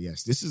 my God,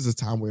 yes. This is the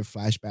time where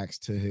flashbacks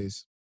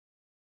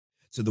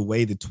to the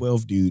way the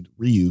 12 dude,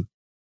 Ryu,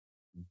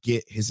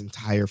 get his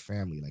entire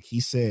family. Like he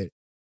said,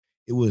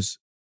 it was,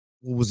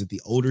 what was it, the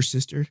older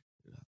sister?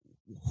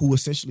 Who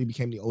essentially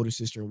became the older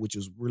sister, which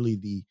was really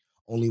the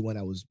only one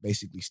that was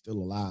basically still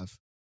alive.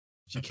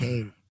 She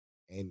came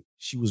and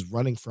she was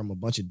running from a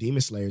bunch of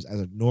demon slayers as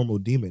a normal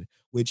demon,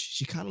 which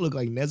she kind of looked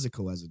like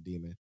Nezuko as a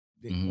demon.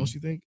 Don't you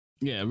think?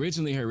 Yeah,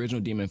 originally her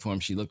original demon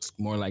form, she looks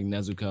more like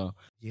Nezuko,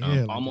 Yeah, like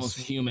a almost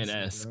sweet,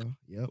 human-esque. innocent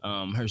girl.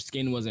 Yep. Her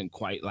skin wasn't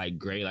quite like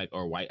gray, like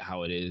or white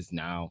how it is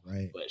now,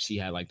 Right. but she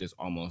had like this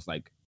almost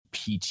like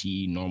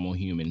peachy, normal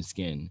human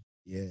skin.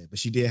 Yeah, but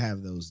she did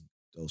have those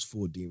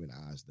full demon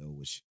eyes though,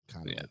 which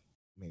kind of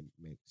Yeah.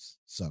 like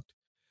sucked.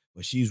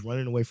 But she's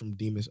running away from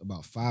demons,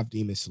 about 5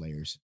 demon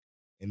slayers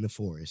in the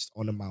forest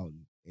on the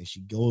mountain, and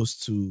she goes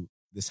to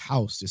this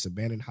house, this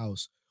abandoned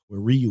house, where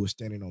Ryu is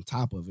standing on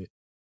top of it.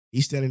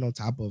 He's standing on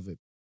top of it,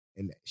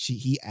 and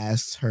he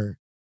asks her,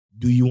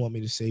 "Do you want me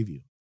to save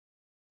you?"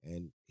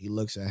 And he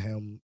looks at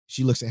him.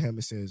 She looks at him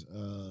and says,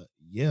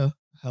 "Yeah,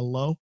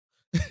 hello."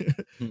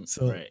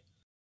 So Right.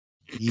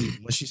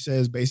 when she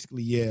says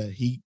basically, yeah,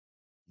 he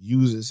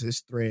uses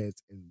his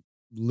threads and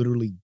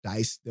literally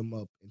dice them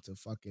up into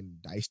fucking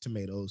diced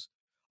tomatoes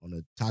on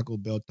a Taco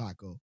Bell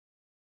taco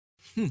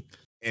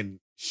and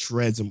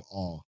shreds them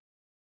all.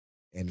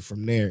 And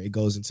from there, it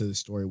goes into the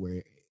story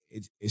where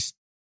it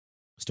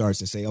starts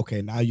to say,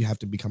 okay, now you have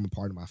to become a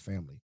part of my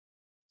family.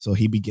 So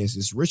he begins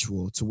this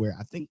ritual to where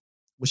I think,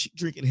 was she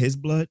drinking his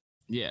blood?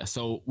 Yeah,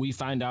 so we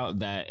find out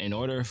that in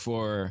order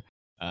for,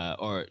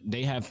 or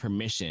they have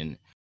permission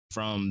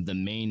from the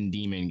main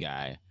demon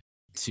guy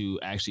to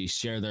actually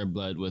share their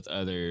blood with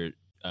other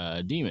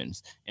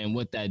demons. And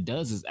what that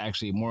does is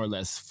actually more or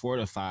less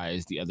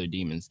fortifies the other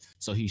demons.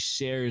 So he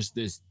shares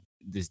this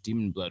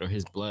demon blood or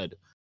his blood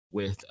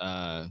with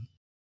the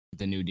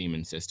new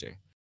demon sister.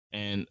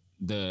 And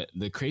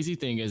the crazy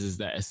thing is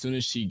that as soon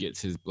as she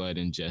gets his blood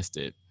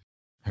ingested,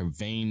 her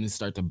veins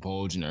start to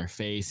bulge in her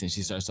face and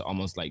she starts to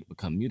almost like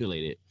become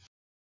mutilated.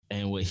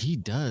 And what he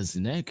does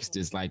next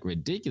is like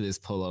ridiculous,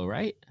 Polo,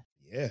 right?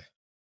 Yeah.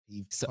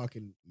 He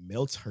fucking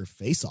melts her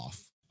face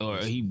off. Or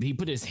he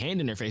put his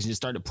hand in her face and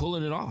just started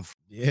pulling it off.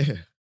 Yeah.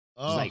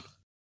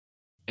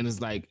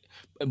 It's like,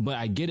 but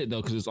I get it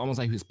though, because it's almost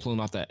like he's pulling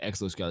off that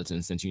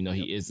exoskeleton since, you know,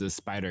 he is the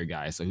spider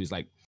guy. So he's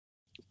like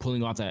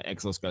pulling off that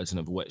exoskeleton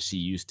of what she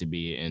used to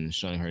be and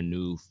showing her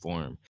new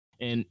form.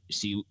 And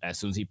she, as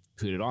soon as he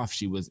put it off,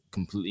 she was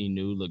completely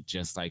new, looked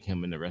just like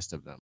him and the rest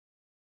of them.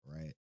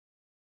 Right.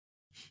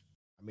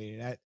 I mean,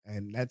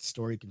 that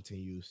story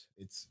continues.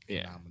 It's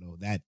phenomenal.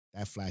 That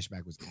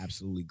flashback was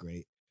absolutely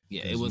great.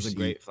 Yeah, it was a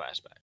great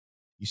flashback.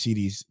 You see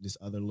this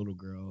other little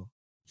girl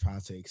trying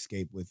to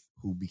escape with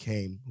who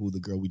the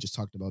girl we just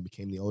talked about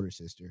became the older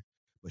sister,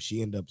 but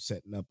she ended up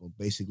setting up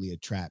basically a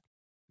trap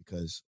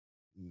because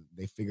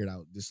they figured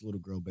out this little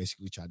girl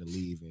basically tried to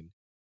leave and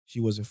she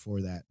wasn't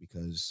for that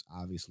because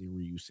obviously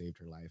Ryu saved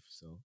her life.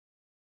 So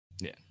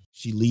yeah,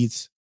 she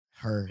leads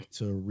her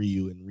to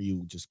Ryu and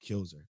Ryu just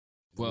kills her.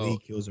 The way he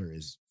kills her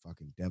is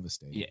fucking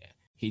devastating. Yeah.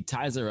 He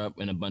ties her up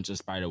in a bunch of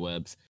spider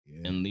webs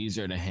and leaves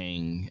her to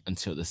hang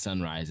until the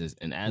sun rises.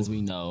 And as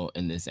we know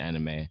in this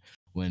anime,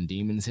 when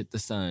demons hit the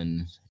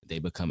sun, they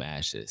become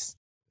ashes.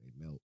 They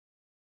melt.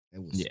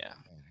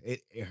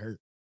 It hurt.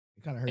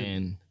 It kind of hurt.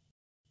 And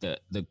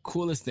the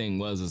coolest thing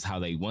was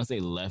how once they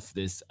left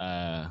this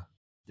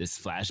this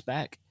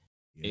flashback,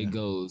 it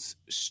goes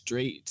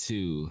straight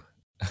to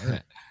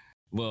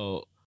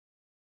well,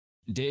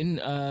 didn't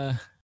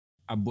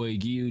our boy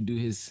Gyu do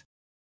his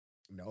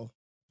No.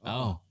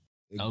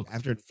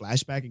 After the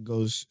flashback, it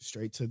goes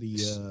straight to the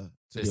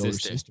older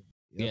sister.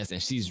 Yep. Yes,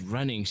 and she's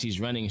running.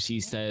 She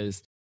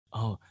says,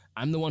 "Oh,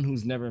 I'm the one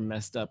who's never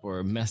messed up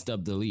or messed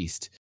up the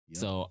least. Yep.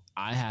 So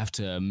I have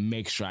to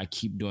make sure I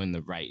keep doing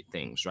the right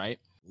things, right?"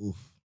 Oof.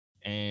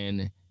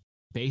 And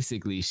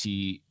basically,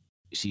 she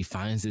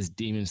finds this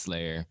demon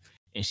slayer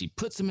and she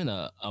puts him in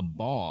a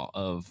ball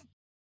of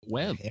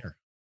web. Hair.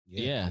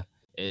 Yeah.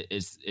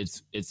 It's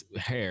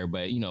hair,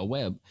 but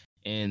web.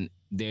 And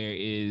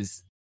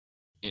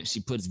and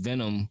she puts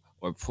venom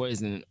or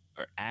poison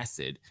or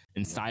acid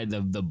inside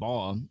the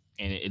ball,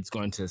 and it's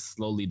going to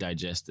slowly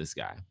digest this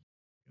guy.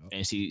 Yep.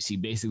 And she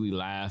basically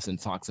laughs and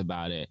talks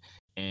about it.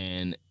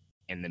 And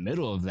in the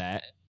middle of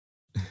that,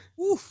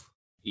 oof.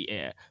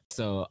 Yeah.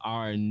 So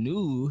our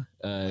new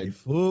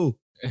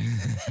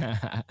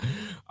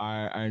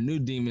our new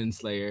demon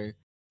slayer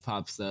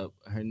pops up.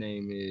 Her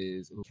name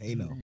is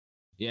Kano.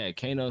 Yeah,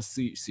 Kano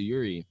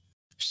Sayuri.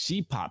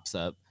 She pops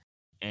up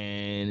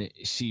and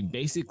she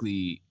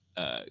basically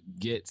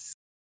gets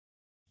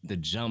the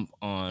jump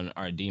on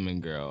our demon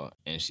girl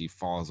and she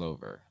falls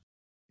over.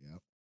 Yep.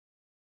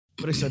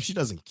 But except she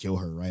doesn't kill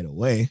her right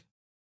away.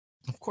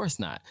 Of course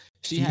not.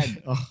 She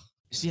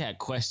had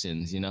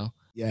questions,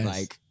 Yes.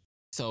 Like,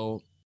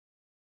 so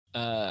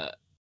as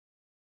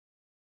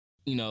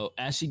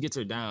she gets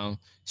her down,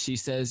 she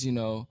says,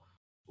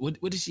 what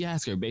did she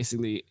ask her?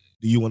 Basically,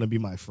 do you want to be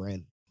my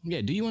friend?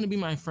 Yeah, do you want to be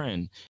my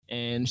friend?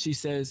 And she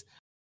says,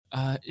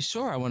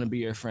 sure, I want to be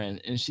your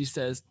friend. And she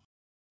says,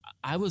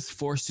 I was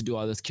forced to do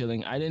all this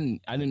killing. I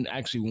didn't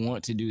actually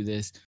want to do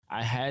this.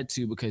 I had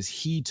to because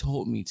he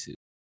told me to.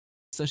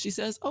 So she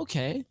says,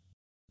 okay,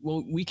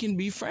 well, we can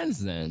be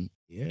friends then.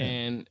 Yeah.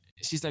 And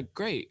she's like,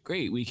 great,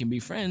 we can be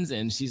friends.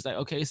 And she's like,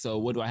 okay, so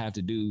what do I have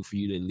to do for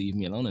you to leave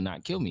me alone and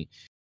not kill me?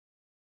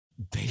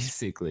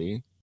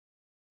 basically,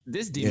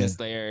 this Demon Yeah.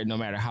 Slayer, no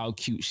matter how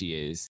cute she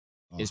is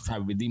Oh,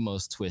 probably the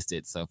most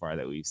twisted so far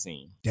that we've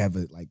seen. they have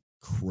a like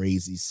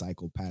crazy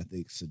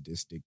psychopathic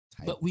sadistic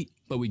type. But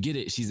we get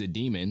it. She's a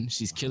demon.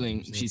 She's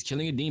killing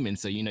 100%. a demon.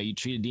 So you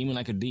treat a demon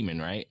like a demon,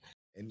 right?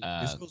 And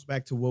this goes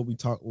back to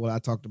what I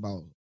talked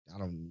about. I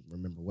don't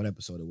remember what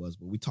episode it was,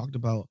 but we talked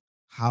about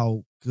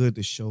how good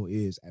the show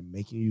is at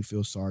making you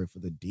feel sorry for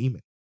the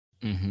demon.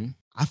 Mm-hmm.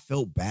 I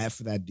felt bad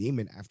for that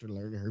demon after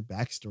learning her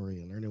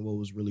backstory and learning what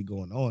was really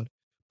going on.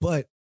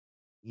 But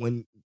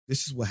when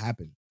this is what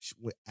happened,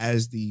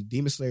 as the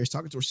demon slayer is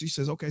talking to her, she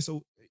says, "Okay,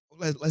 so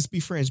let's be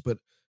friends, but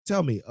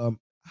tell me,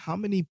 how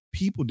many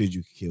people did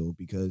you kill?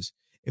 Because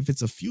if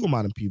it's a few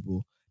amount of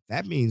people,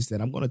 that means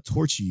that I'm going to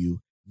torture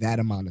you that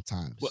amount of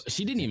times." Well,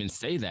 she didn't even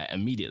say that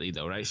immediately,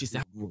 though, right? She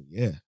said,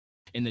 "Yeah,"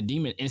 and the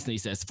demon instantly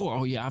says, 4.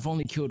 Oh yeah, I've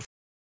only killed 4.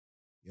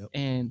 Yep.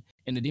 And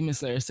the demon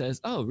slayer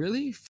says, "Oh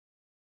really?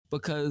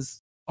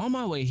 Because on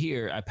my way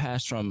here, I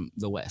passed from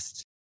the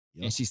west."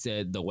 Yep. And she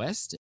said, "The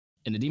west?"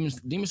 And the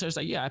demon slayer's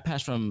like, "Yeah, I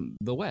passed from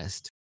the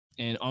west.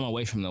 And on my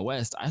way from the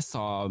west, I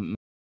saw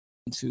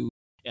to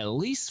at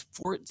least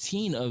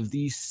 14 of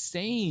these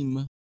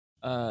same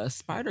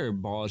spider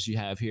balls you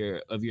have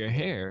here of your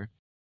hair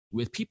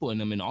with people in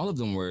them, and all of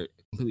them were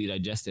completely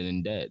digested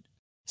and dead.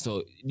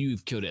 So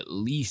you've killed at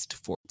least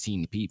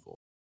 14 people.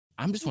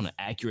 I'm just want an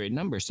accurate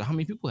number. So how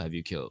many people have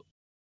you killed?"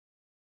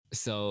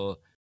 So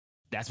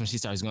that's when she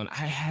starts going,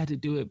 "I had to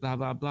do it, blah,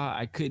 blah, blah.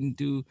 I couldn't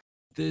do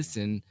this."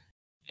 And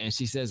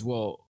she says,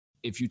 "Well,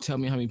 if you tell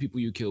me how many people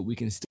you killed, we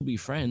can still be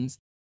friends.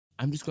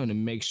 I'm just going to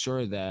make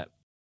sure that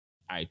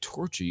I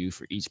torture you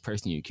for each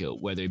person you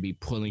killed, whether it be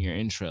pulling your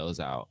entrails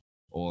out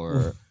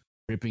or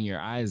ripping your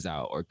eyes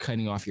out or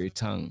cutting off your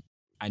tongue.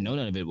 I know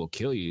none of it will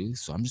kill you,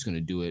 so I'm just going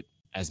to do it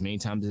as many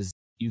times as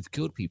you've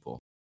killed people."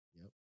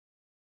 Yep.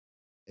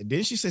 And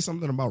didn't she say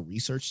something about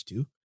research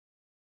too?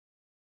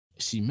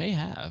 She may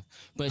have,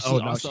 but she Oh,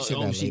 no, also, she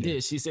said that she later.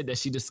 did. She said that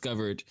she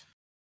discovered,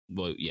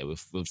 well, yeah,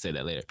 we'll say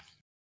that later.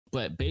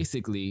 But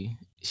basically,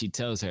 she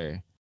tells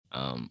her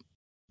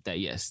that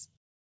yes,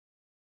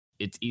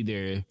 it's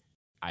either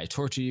I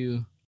torture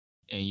you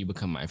and you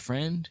become my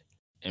friend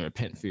and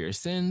repent for your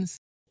sins,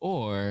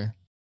 or,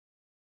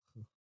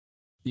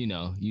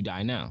 you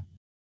die now.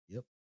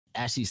 Yep.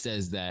 As she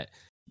says that,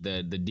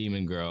 the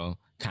demon girl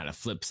kind of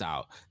flips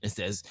out and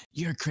says,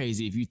 "You're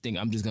crazy if you think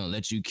I'm just going to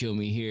let you kill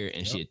me here."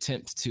 And she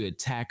attempts to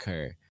attack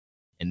her.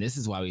 And this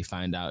is why we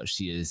find out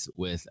she is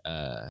with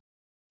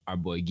our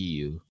boy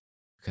Giyu,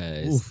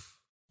 because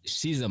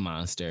she's a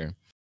monster.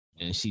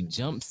 And she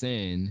jumps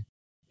in,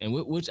 and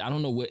which I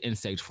don't know what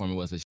insect form it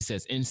was, but she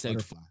says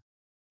insect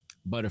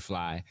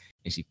butterfly,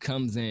 and she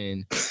comes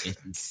in and she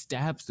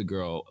stabs the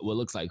girl what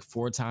looks like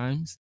 4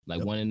 times,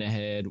 like one in the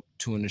head,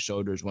 2 in the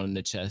shoulders, 1 in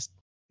the chest,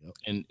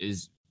 and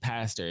is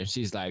past her. And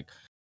she's like,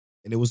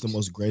 and it was the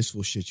most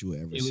graceful shit you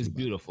ever seen. It was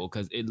beautiful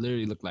because it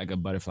literally looked like a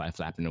butterfly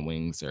flapping her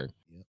wings, and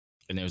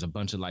there was a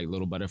bunch of like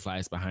little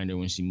butterflies behind her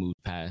when she moved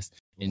past,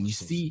 and you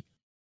see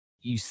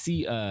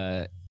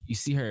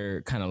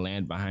her kind of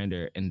land behind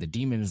her, and the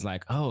demon is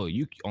like, "Oh,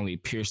 you only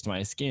pierced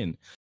my skin.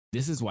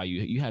 This is why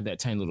you have that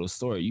tiny little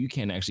sword. You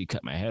can't actually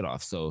cut my head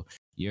off. So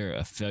you're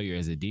a failure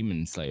as a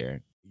demon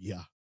slayer."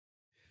 Yeah.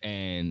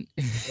 And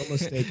no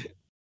mistake.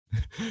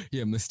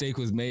 Yeah, mistake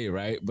was made,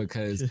 right?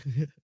 Because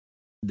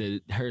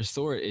her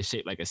sword is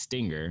shaped like a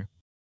stinger,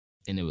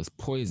 and it was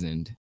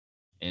poisoned,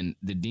 and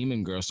the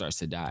demon girl starts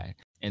to die.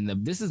 And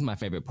this is my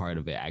favorite part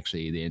of it,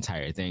 actually. The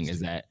entire thing is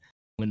that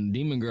when the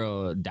demon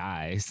girl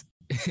dies,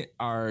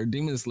 our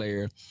demon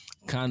slayer,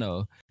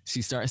 Kano,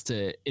 she starts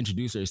to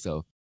introduce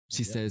herself.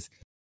 She says,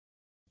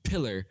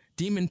 "Pillar,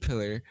 demon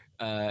pillar,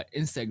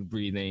 insect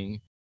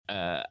breathing.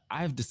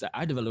 I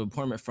developed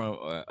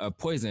a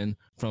poison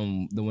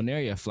from the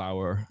Wineria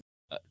flower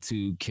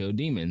to kill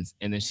demons."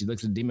 And then she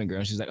looks at the demon girl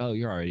and she's like, "Oh,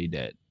 you're already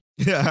dead."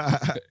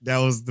 that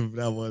was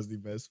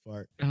the best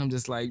part. And I'm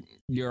just like,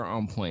 "You're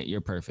on point.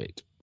 You're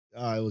perfect."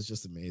 It was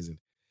just amazing.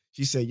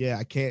 She said, "Yeah,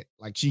 I can't."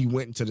 Like, she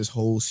went into this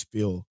whole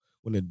spiel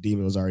when the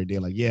demon was already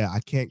dead. Like, "Yeah, I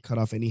can't cut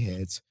off any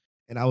heads,"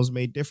 and I was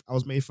made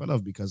fun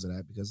of because of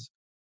that. Because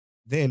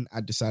then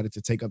I decided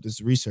to take up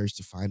this research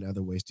to find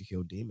other ways to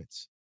kill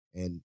demons,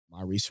 and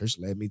my research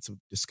led me to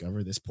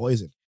discover this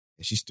poison.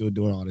 And she's still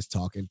doing all this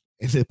talking,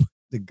 and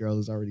the girl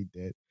is already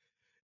dead.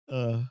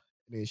 And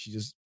then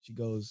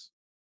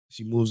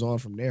she moves on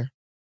from there,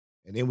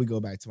 and then we go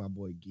back to my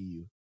boy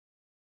Giyu.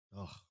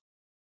 Oh,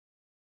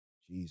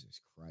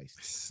 Jesus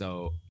Christ!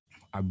 So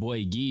our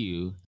boy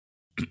Giyu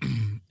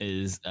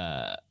is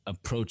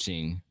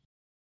approaching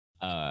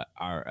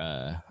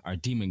our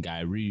demon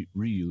guy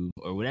Ryu,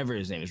 or whatever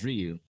his name is,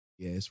 Ryu.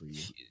 Yeah, it's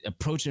Ryu.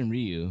 Approaching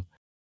Ryu,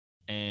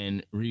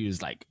 and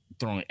Ryu's like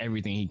throwing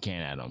everything he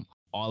can at him,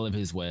 all of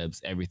his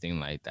webs, everything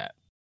like that.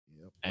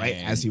 Yep. Right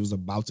as he was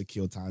about to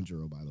kill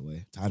Tanjiro, by the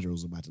way. Tanjiro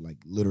was about to like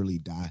literally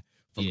die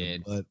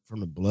from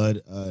the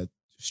blood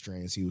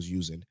strands he was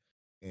using,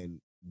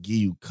 and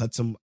Giyu cuts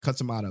him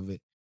out of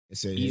it and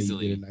said, "Hey, you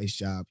did a nice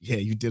job. Yeah,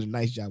 you did a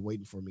nice job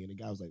waiting for me." And the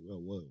guy was like,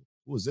 "Whoa,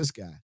 who is this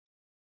guy?"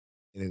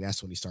 And then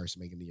that's when he starts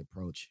making the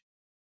approach.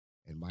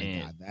 And my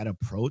And- God, that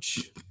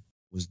approach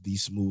was the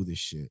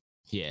smoothest shit.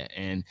 Yeah,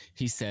 and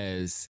he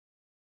says,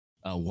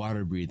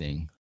 water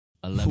breathing,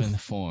 11th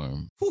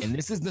form. Oof. And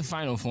this is the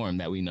final form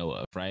that we know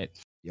of, right?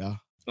 Yeah.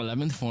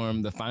 11th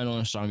form, the final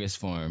and strongest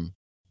form.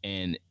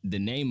 And the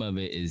name of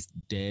it is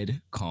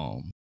Dead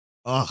Calm.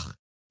 Ugh.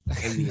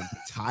 And the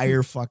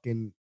entire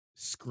fucking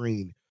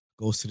screen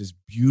goes to this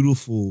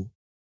beautiful,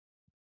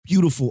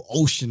 beautiful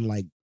ocean,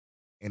 like,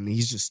 and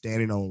he's just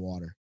standing on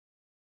water.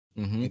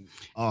 Mm-hmm. And,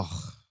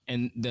 ugh.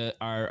 And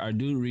our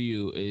dude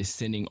Ryu is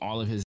sending all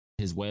of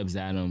his webs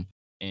at him,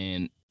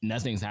 and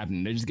nothing's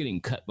happening. They're just getting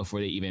cut before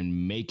they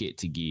even make it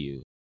to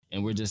Giyu.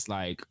 And we're just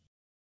like,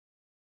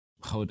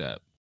 hold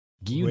up.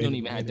 Giyu Wait don't a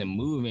even have to minute.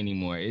 move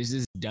anymore. It's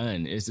just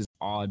done. It's just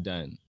all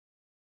done.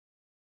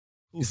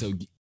 Oof. So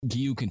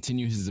Giyu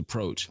continues his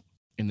approach,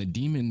 and the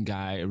demon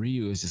guy,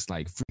 Ryu, is just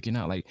like freaking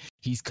out. Like,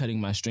 he's cutting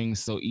my strings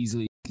so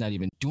easily. He's not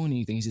even doing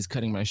anything. He's just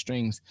cutting my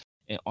strings.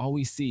 And all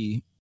we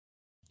see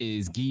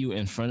is Giyu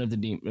in front of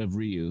of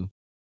Ryu.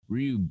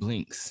 Ryu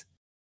blinks,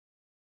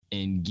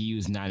 and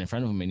Giyu's not in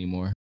front of him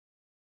anymore.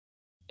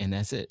 And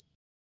that's it.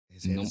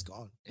 His head Nope. is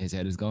gone. His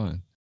head is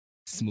gone.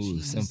 Smooth,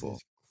 Jesus simple.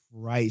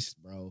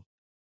 Christ, bro.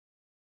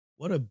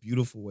 What a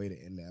beautiful way to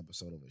end the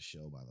episode of a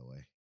show, by the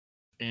way.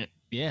 And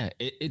yeah,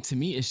 it to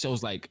me, it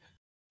shows like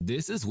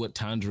this is what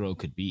Tanjiro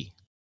could be.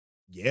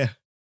 Yeah.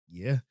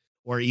 Yeah.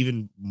 Or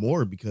even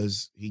more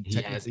because he He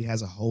technically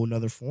has a whole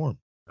nother form.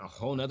 A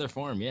whole nother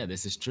form. Yeah,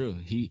 this is true.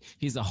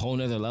 He's a whole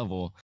nother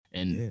level.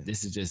 And Yeah.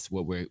 this is just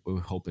what we're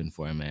hoping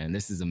for, man.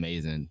 This is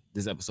amazing.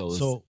 This episode is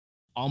So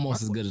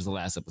almost my as good as the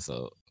last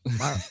episode.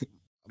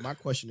 my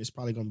question is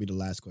probably going to be the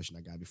last question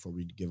I got before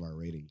we give our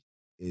rating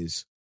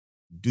is,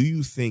 do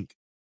you think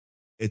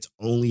it's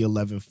only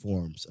 11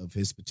 forms of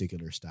his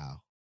particular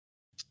style?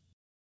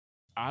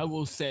 I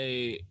will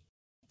say,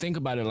 think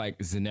about it like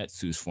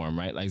Zenitsu's form,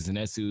 right? Like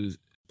Zenitsu's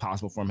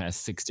possible form has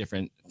 6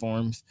 different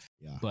forms,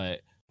 Yeah.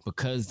 but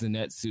because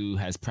Zenitsu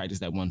has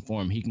practiced that one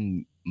form, he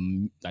can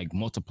like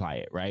multiply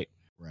it, right?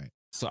 Right.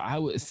 So I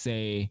would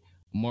say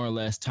more or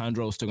less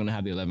Tanjiro's still gonna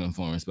have the 11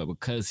 forms, but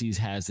because he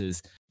has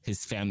his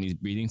family's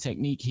breathing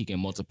technique, he can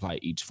multiply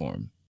each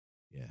form.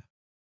 Yeah.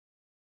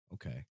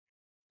 Okay.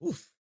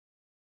 Oof.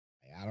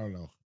 I don't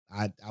know.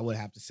 I would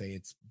have to say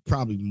it's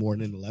probably more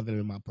than 11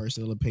 in my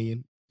personal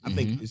opinion. I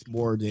think it's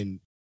more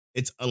than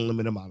it's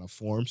unlimited amount of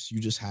forms. You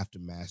just have to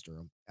master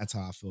them. That's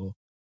how I feel.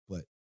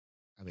 But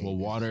I mean, Well,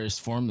 water is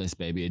formless,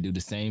 baby. It do the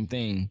same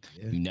thing.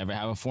 Yeah. You never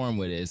have a form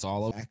with it. It's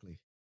all over.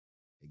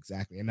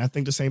 Exactly. And I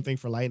think the same thing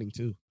for lightning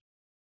too.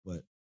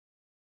 But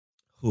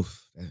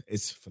oof,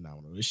 it's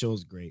phenomenal. This show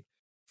is great.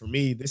 For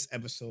me, this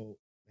episode,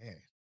 man,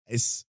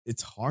 it's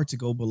hard to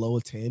go below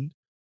a 10,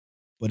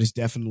 but it's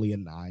definitely a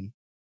 9.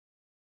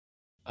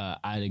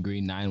 I'd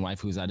agree 9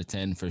 waifus out of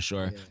 10 for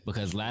sure, Yeah.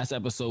 because last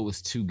episode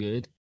was too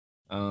good.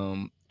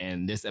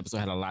 And this episode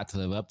had a lot to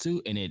live up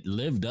to, and it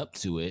lived up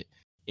to it.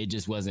 It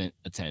just wasn't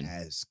a 10.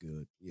 As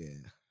good.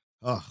 Yeah.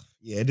 Oh,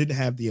 yeah. It didn't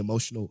have the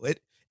emotional, it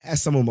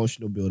has some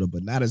emotional buildup,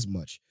 but not as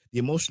much. The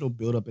emotional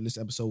buildup in this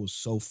episode was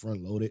so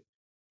front loaded,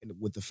 and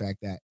with the fact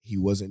that he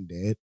wasn't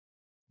dead,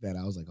 that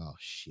I was like, oh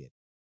shit.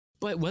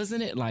 But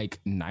wasn't it like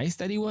nice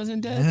that he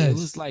wasn't dead? Yes. It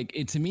was like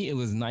to me, it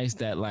was nice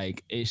that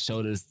like it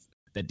showed us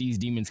that these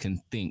demons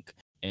can think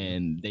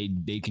and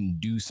they can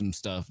do some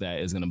stuff that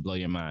is gonna blow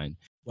your mind.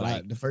 Well,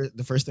 Like-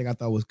 the first thing I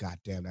thought was, God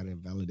damn, that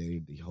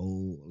invalidated the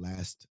whole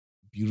last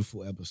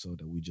beautiful episode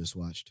that we just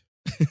watched.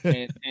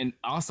 and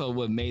also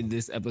what made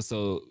this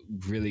episode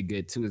really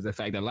good too is the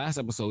fact that last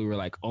episode we were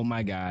like, oh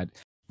my God,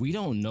 we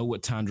don't know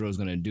what Tanjiro's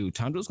gonna do.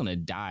 Tanjiro's gonna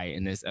die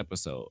in this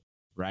episode,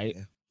 right?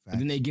 Yeah, But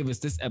then they facts. give us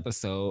this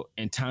episode,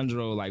 and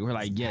Tanjiro, like, we're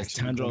like, He's yes,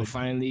 actually gonna Tanjiro die.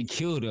 finally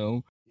killed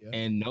him. Yeah.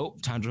 And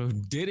nope,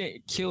 Tanjiro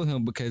didn't kill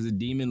him because the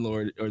demon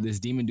lord or this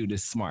demon dude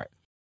is smart.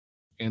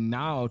 And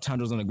now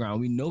Tanjiro's on the ground.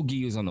 We know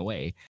Giyu's on the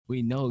way.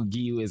 We know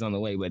Giyu is on the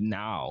way, but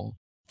now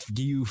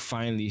Giyu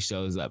finally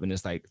shows up, and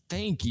it's like,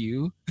 thank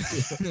you.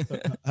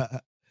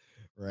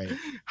 Right.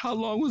 How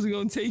long was it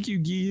gonna take you,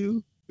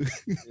 Giyu?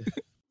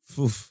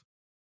 Oof.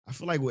 I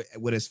feel like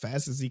with as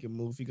fast as he can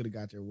move, he could have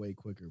got there way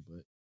quicker,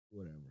 but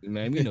whatever.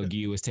 Man, we know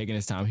Giyu was taking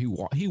his time. He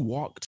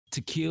walked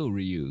to kill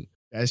Ryu.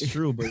 That's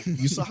true, but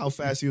you saw how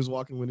fast he was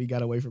walking when he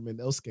got away from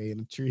Inosuke in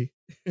the tree.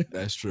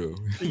 That's true.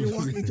 You're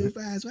walking too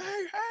fast.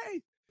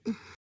 Hey.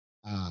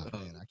 Ah,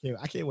 man,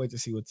 I can't wait to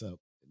see what's up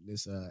in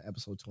this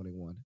episode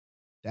 21.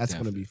 That's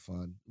gonna be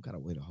fun. We gotta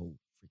wait a whole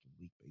freaking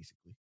week,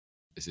 basically.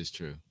 This is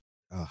true.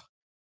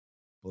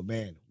 But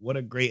man, what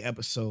a great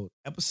episode.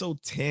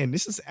 Episode 10.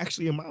 This is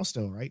actually a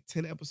milestone, right?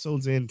 10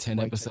 episodes in. 10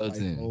 episodes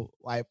in.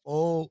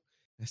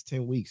 That's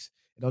 10 weeks.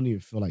 It don't even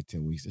feel like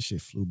 10 weeks. This shit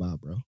flew by,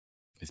 bro.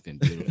 It's been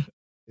beautiful.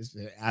 It's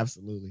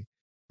absolutely.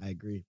 I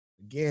agree.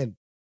 Again,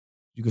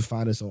 you can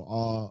find us on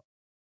all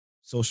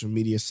social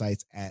media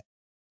sites at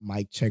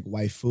Mike Check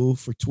Waifu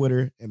for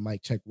Twitter and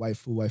Mike Check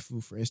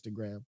Waifu for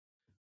Instagram.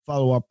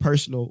 Follow our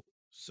personal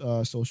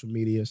social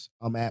medias.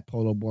 I'm at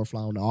Polo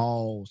Borfly on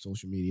all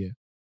social media.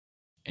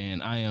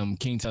 And I am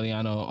King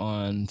Teliano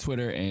on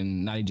Twitter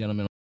and Naughty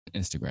Gentleman on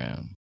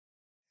Instagram.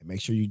 And make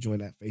sure you join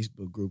that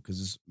Facebook group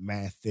because it's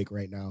mad thick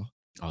right now.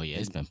 Oh yeah,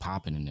 it's been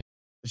popping in there.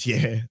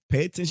 Yeah,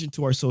 pay attention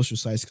to our social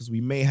sites because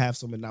we may have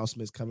some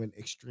announcements coming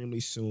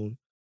extremely soon.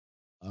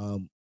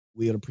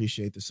 We would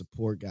appreciate the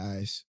support,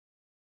 guys.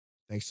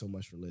 Thanks so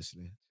much for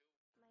listening.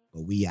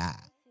 But we out.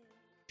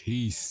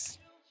 Peace.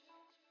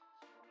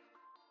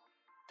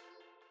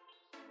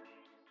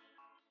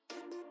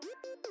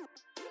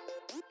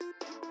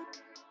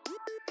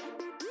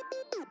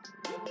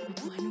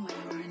 One way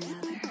or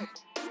another.